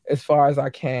as far as I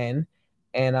can,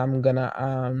 and I'm gonna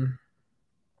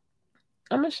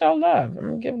show love. I'm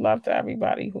gonna give love to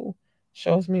everybody who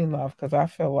shows me love because I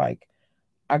feel like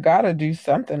I gotta do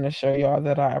something to show y'all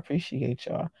that I appreciate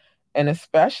y'all, and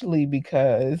especially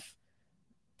because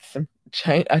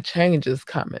a change is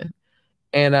coming,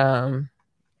 and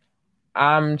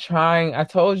I'm trying. I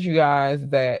told you guys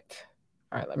that.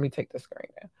 All right, let me take the screen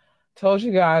down. Told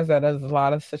you guys that there's a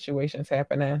lot of situations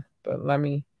happening, but let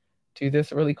me do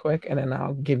this really quick, and then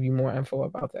I'll give you more info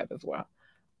about that as well.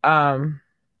 Um,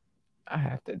 I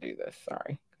have to do this.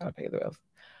 Sorry, gotta pay the bills.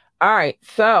 All right,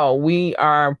 so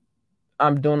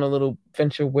I'm doing a little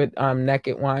venture with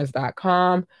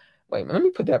nakedwines.com. Wait, let me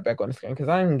put that back on the screen because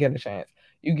I didn't get a chance.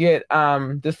 You get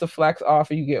this is a flex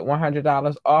offer. You get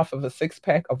 $100 off of a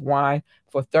 6-pack of wine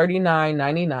for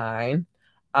 $39.99.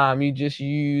 You just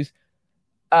use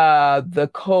the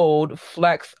code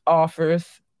flex offers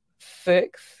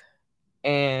 6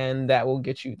 and that will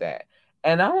get you that.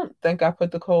 And I don't think I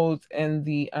put the codes in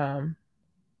the so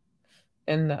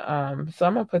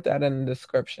I'm gonna put that in the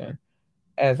description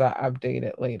as I update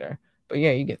it later. But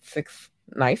yeah, you get 6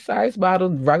 nice size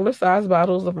bottles, regular size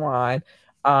bottles of wine.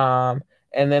 And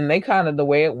then they kind of the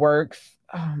way it works.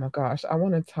 Oh my gosh, I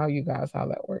want to tell you guys how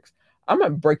that works. I'm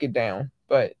gonna break it down,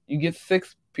 but you get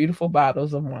 6 beautiful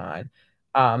bottles of wine.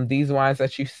 These wines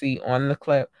that you see on the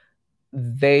clip,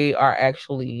 they are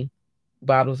actually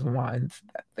bottles of wines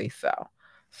that they sell.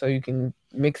 So you can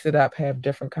mix it up, have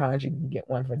different kinds. You can get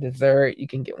one for dessert, you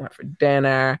can get one for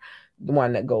dinner,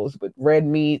 one that goes with red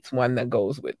meats, one that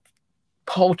goes with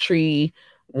poultry,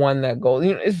 one that goes,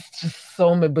 it's just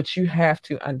so many, but you have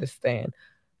to understand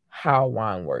how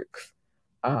wine works.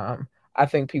 I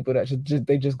think people that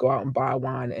they just go out and buy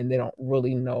wine and they don't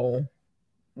really know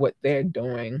what they're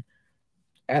doing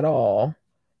at all.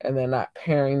 And they're not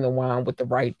pairing the wine with the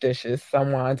right dishes.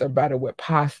 Some wines are better with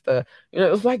pasta.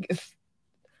 It's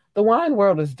the wine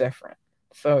world is different.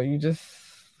 So you just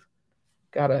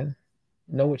gotta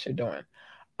know what you're doing.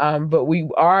 But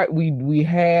we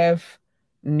have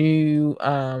new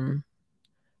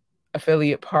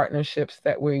affiliate partnerships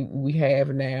that we have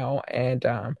now, and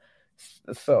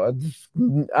so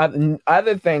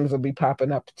other things will be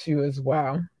popping up too as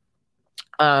well.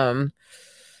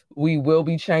 We will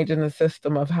be changing the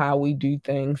system of how we do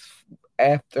things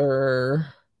after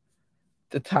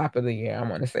the top of the year. I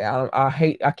want to say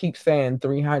I keep saying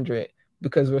 300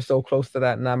 because we're so close to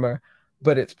that number,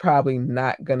 but it's probably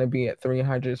not going to be at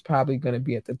 300. It's probably going to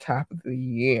be at the top of the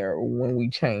year when we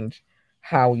change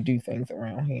how we do things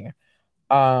around here.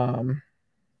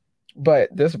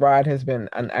 But this ride has been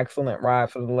an excellent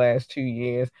ride for the last 2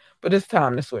 years. But it's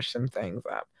time to switch some things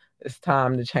up. It's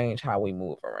time to change how we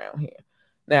move around here.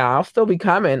 Now, I'll still be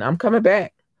coming. I'm coming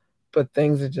back, but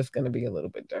things are just going to be a little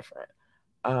bit different.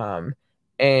 Um,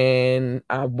 and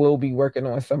I will be working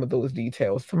on some of those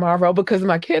details tomorrow because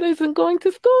my kid isn't going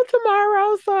to school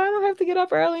tomorrow, so I don't have to get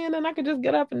up early, and then I can just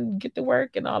get up and get to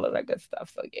work and all of that good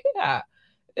stuff. So yeah,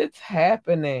 it's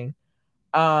happening.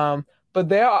 Um, but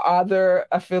there are other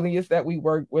affiliates that we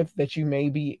work with that you may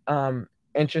be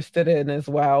interested in as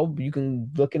well. You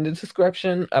can look in the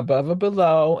description above or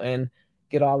below and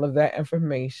get all of that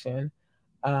information.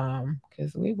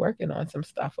 Because we working on some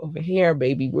stuff over here,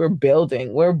 baby. We're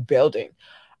building. We're building.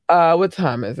 What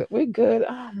time is it? We good? Oh,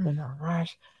 I'm in a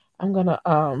rush. I'm gonna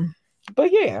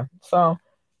but yeah, so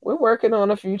we're working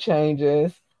on a few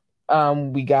changes.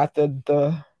 We got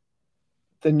the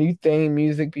new theme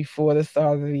music before the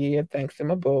start of the year, thanks to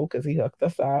my boo, because he hooked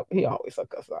us up. He always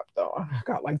hook us up though. I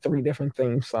got like three different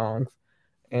theme songs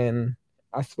and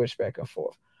I switch back and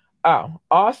forth. Oh,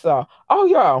 also, oh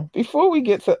y'all, before we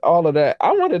get to all of that,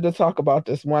 I wanted to talk about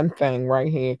this one thing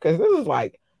right here, because this is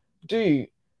like, dude,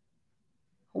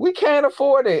 we can't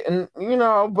afford it. And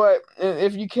but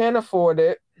if you can afford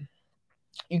it,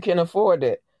 you can afford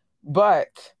it. But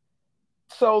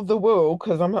so the Wu,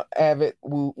 because I'm an avid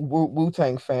Wu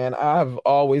Tang fan, I've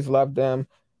always loved them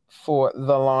for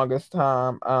the longest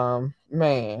time.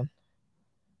 Man,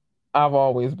 I've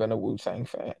always been a Wu Tang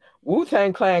fan. Wu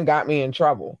Tang Clan got me in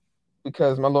trouble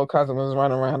because my little cousin was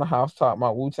running around the house talking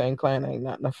about Wu Tang Clan ain't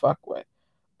nothing to fuck with.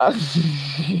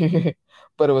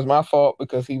 But it was my fault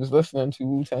because he was listening to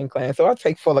Wu Tang Clan, so I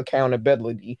take full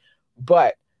accountability.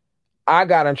 But I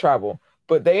got in trouble.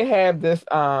 But they have this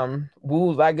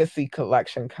Wu Legacy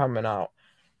collection coming out.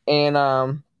 And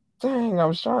dang, I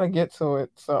was trying to get to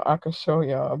it so I could show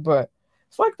y'all. But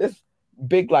it's like this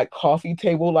big like coffee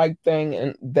table like thing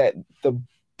and that the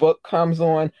book comes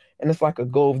on and it's like a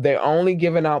gold. They're only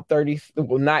giving out 30,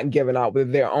 well not giving out,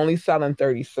 but they're only selling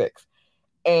 36.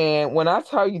 And when I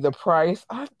tell you the price,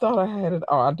 I thought I had it.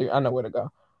 Oh, I do. I know where to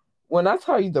go. When I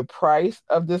tell you the price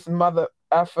of this mother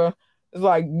effer, it's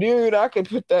like, dude, I could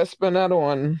put that spend that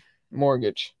on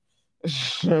mortgage.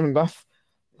 That's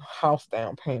house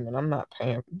down payment. I'm not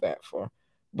paying that for.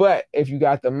 But if you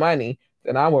got the money,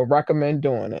 then I would recommend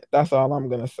doing it. That's all I'm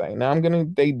gonna say. Now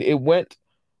it went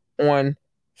on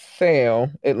sale.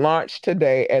 It launched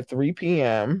today at 3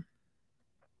 p.m.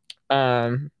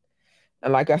 Um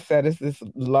and like I said, it's this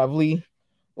lovely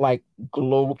like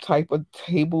globe type of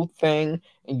table thing,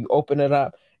 and you open it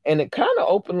up, and it kind of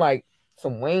opened like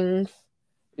some wings.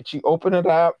 That you open it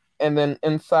up, and then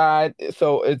inside,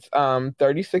 so it's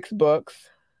 36 books,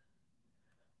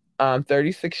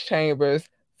 36 chambers,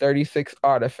 36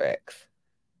 artifacts.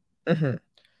 hmm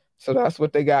So that's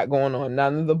what they got going on.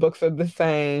 None of the books are the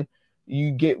same.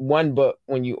 You get one book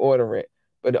when you order it,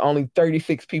 but only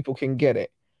 36 people can get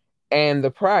it. And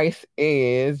the price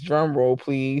is, drum roll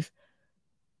please,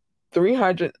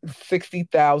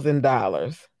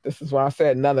 $360,000. This is why I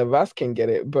said none of us can get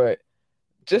it, but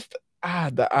just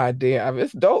the idea of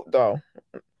it's dope though.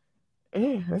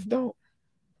 Yeah, it's dope.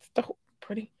 It's dope.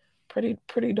 Pretty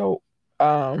dope.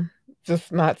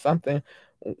 Just not something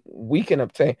we can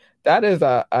obtain. That is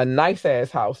a nice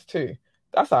ass house too.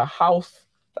 That's a house.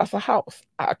 That's a house.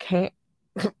 I can't.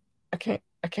 I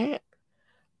can't.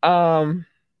 Um.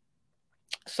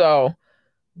 So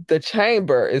the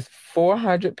chamber is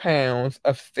 400 pounds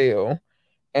of steel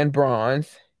and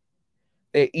bronze.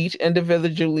 They're each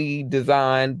individually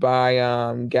designed by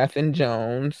Gethin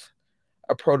Jones,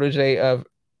 a protege of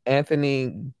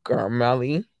Anthony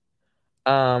Garmelli,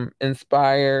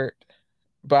 inspired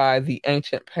by the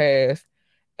ancient past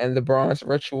and the bronze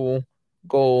ritual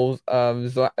goals of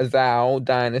Zhao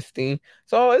dynasty.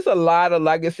 So it's a lot of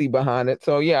legacy behind it.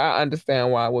 So yeah, I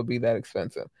understand why it would be that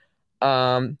expensive.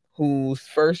 Whose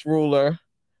first ruler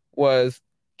was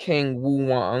King Wu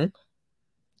Wang.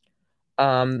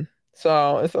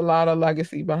 So it's a lot of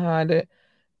legacy behind it.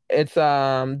 It's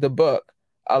the book,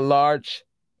 a large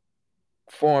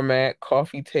format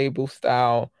coffee table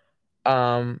style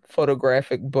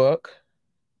photographic book.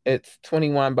 It's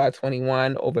 21 by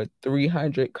 21, over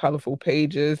 300 colorful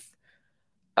pages,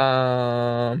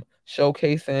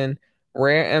 showcasing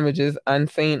rare images,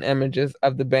 unseen images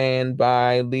of the band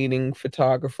by leading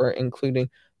photographer, including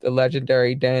the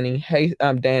legendary Danny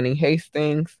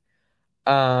Hastings.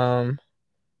 Um,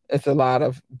 it's a lot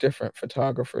of different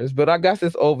photographers, but I guess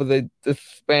it's over the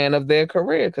span of their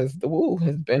career because the Wu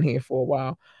has been here for a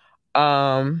while.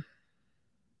 Um,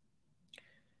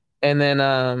 and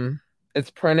then It's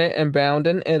printed and bound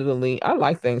in Italy. I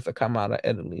like things that come out of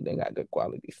Italy. They got good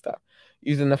quality stuff.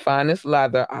 Using the finest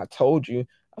leather. I told you.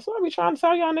 That's why I be trying to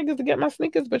tell y'all niggas to get my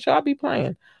sneakers, but y'all be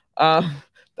playing. Uh,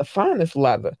 the finest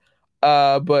leather.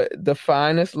 But the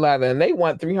finest leather, and they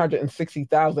want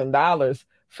 $360,000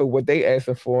 for what they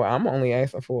asking for. I'm only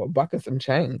asking for a buck and some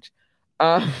change.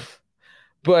 Uh,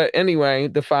 but anyway,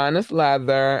 the finest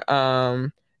leather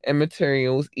and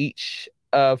materials, each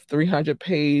of 300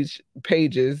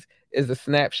 pages is a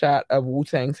snapshot of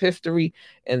Wu-Tang's history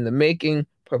and the making,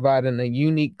 providing a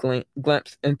unique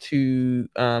glimpse into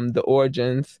the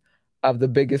origins of the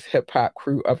biggest hip hop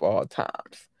crew of all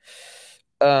times.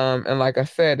 And like I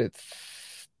said,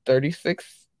 it's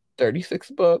 36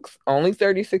 books, only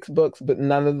 36 books, but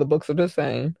none of the books are the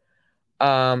same.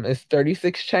 It's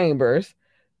 36 chambers,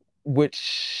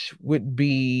 which would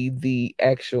be the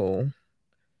actual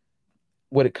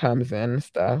what it comes in and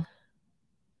stuff.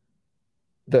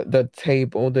 The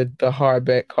table, the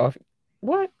hardback coffee.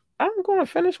 What? I'm going to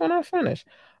finish when I finish.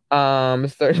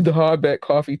 It's the hardback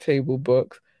coffee table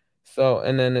books. So,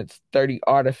 and then it's 30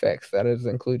 artifacts that is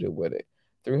included with it.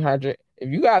 300. If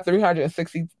you got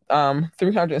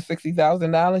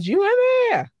 $360,000, you in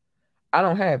there. I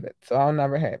don't have it, so I'll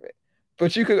never have it.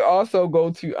 But you could also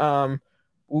go to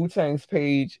Wu-Tang's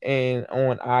page and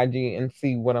on IG and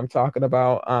see what I'm talking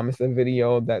about. It's a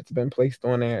video that's been placed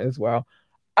on there as well.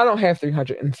 I don't have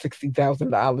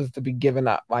 $360,000 to be giving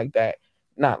up like that.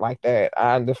 Not like that.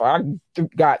 If I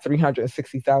got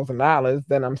 $360,000,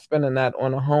 then I'm spending that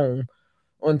on a home,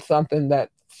 on something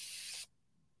that's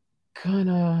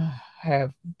gonna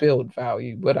have build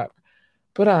value, whatever.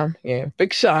 But yeah,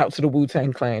 big shout out to the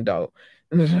Wu-Tang Clan though.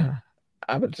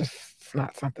 I would just, it's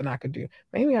not something I could do.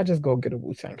 Maybe I just go get a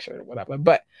Wu-Tang shirt or whatever.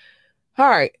 But all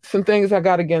right, some things I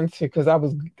got to get into because I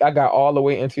got all the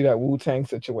way into that Wu-Tang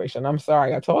situation. I'm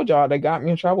sorry. I told y'all they got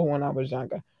me in trouble when I was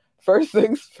younger. First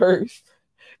things first,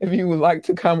 if you would like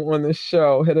to come on the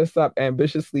show, hit us up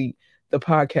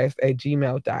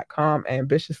ambitiouslythepodcast@gmail.com,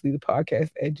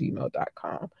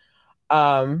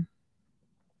 ambitiouslythepodcast@gmail.com.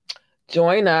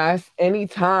 Join us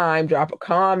anytime. Drop a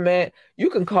comment. You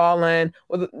can call in.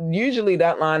 Well, usually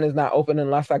that line is not open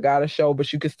unless I got a show,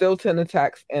 but you can still send a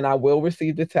text, and I will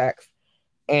receive the text,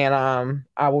 and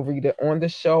I will read it on the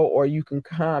show. Or you can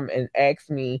come and ask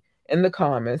me in the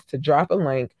comments to drop a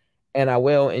link, and I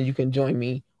will, and you can join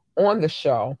me on the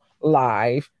show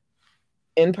live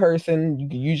in person. You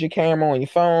can use your camera on your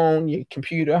phone, your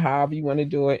computer, however you want to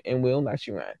do it, and we'll let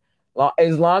you in.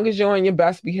 As long as you're on your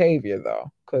best behavior,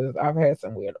 though, because I've had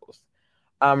some weirdos.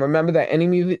 Remember that any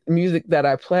music that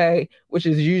I play, which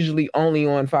is usually only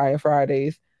on Fire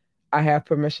Fridays, I have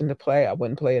permission to play. I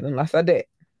wouldn't play it unless I did.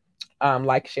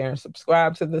 Like, share, and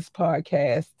subscribe to this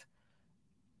podcast.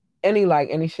 Any like,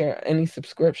 any share, any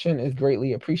subscription is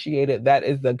greatly appreciated. That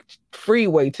is the free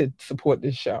way to support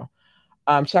this show.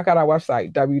 Check out our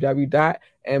website,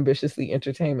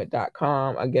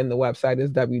 www.ambitiouslyentertainment.com. Again, the website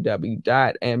is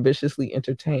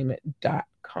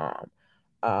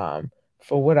www.ambitiously.entertainment.com.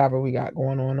 For whatever we got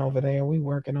going on over there, we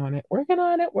working on it.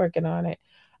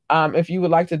 If you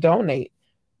would like to donate,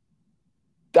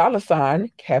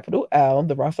 $ capital L,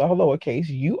 the rest are lowercase,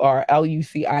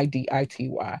 URLUCIDITY.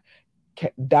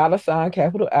 $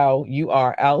 capital L,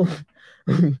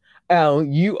 LURLUCIDITY.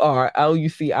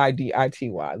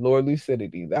 Lord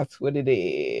Lucidity. That's what it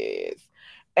is.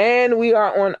 And we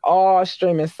are on all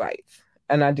streaming sites.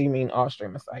 And I do mean all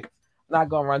streaming sites. Not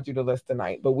going to run through the list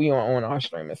tonight, but we are on all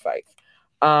streaming sites.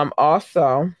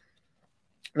 Also,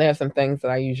 there's some things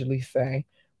that I usually say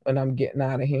when I'm getting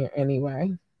out of here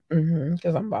anyway.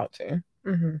 Because I'm about to.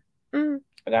 I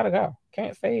gotta go.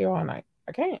 Can't stay here all night.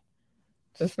 I can't.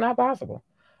 It's just not possible.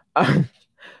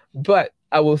 But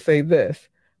I will say this.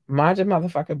 Mind your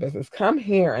motherfucking business. Come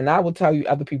here and I will tell you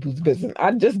other people's business.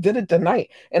 I just did it tonight.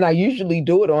 And I usually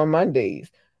do it on Mondays.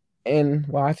 And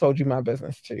well, I told you my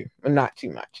business too. Not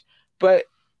too much. But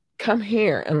come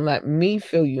here and let me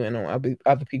fill you in on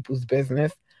other people's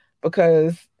business.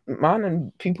 Because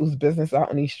minding people's business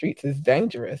out in these streets is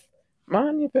dangerous.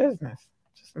 Mind your business.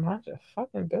 Just mind your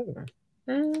fucking business.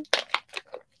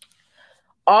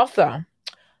 Also,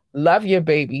 love your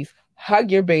babies.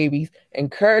 Hug your babies.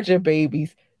 Encourage your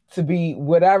babies to be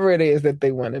whatever it is that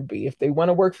they want to be. If they want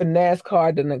to work for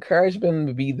NASCAR, then encourage them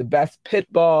to be the best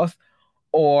pit boss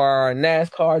or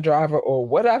NASCAR driver or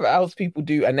whatever else people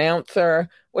do, announcer,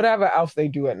 whatever else they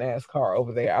do at NASCAR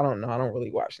over there. I don't know. I don't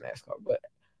really watch NASCAR, but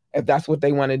if that's what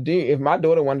they want to do, if my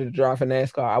daughter wanted to drive for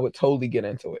NASCAR, I would totally get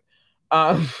into it.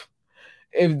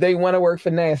 If they want to work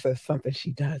for NASA, something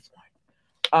she does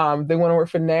want. They want to work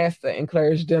for NASA,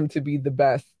 encourage them to be the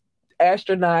best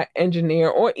astronaut, engineer,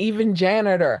 or even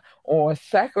janitor or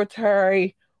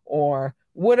secretary or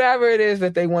whatever it is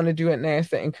that they want to do at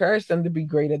NASA. Encourage them to be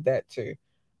great at that too.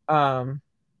 You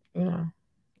know,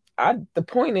 the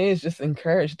point is just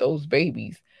encourage those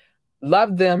babies.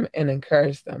 Love them and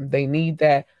encourage them. They need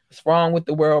that. What's wrong with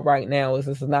the world right now is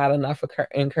it's not enough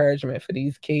encouragement for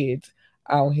these kids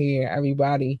out here.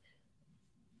 Everybody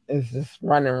is just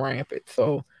running rampant.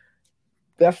 So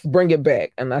let's bring it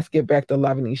back and let's get back to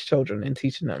loving these children and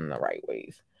teaching them the right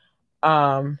ways.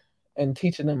 And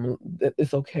teaching them that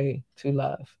it's okay to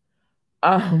love.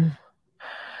 And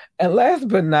last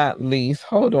but not least,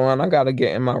 hold on, I gotta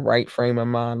get in my right frame of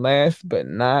mind. Last but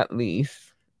not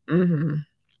least,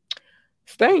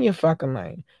 stay in your fucking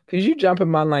lane. Cause you jump in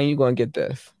my lane, you're gonna get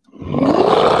this.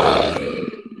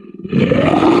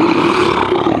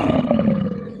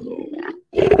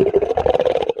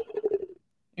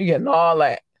 You're getting all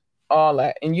that.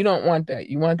 And you don't want that.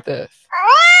 You want this.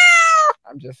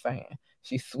 I'm just saying.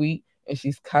 She's sweet and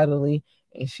she's cuddly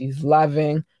and she's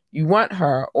loving. You want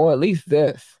her, or at least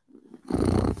this.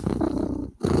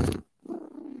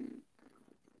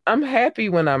 I'm happy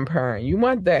when I'm purring. You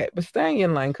want that, but stay in your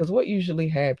lane, because what usually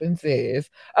happens is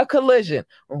a collision.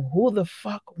 Well, who the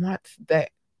fuck wants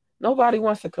that? Nobody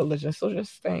wants a collision, so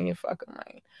just stay in your fucking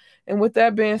lane. And with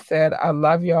that being said, I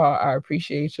love y'all. I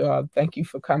appreciate y'all. Thank you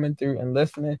for coming through and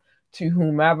listening to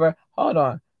whomever. Hold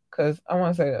on, because I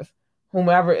want to say this.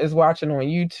 Whomever is watching on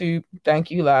YouTube,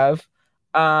 thank you, love.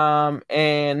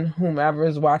 And whomever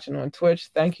is watching on Twitch,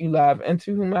 thank you, love. And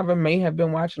to whomever may have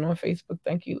been watching on Facebook,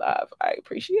 thank you, love. I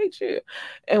appreciate you.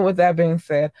 And with that being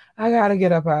said, I gotta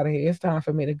get up out of here. It's time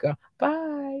for me to go.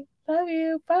 Bye. Love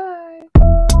you.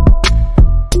 Bye.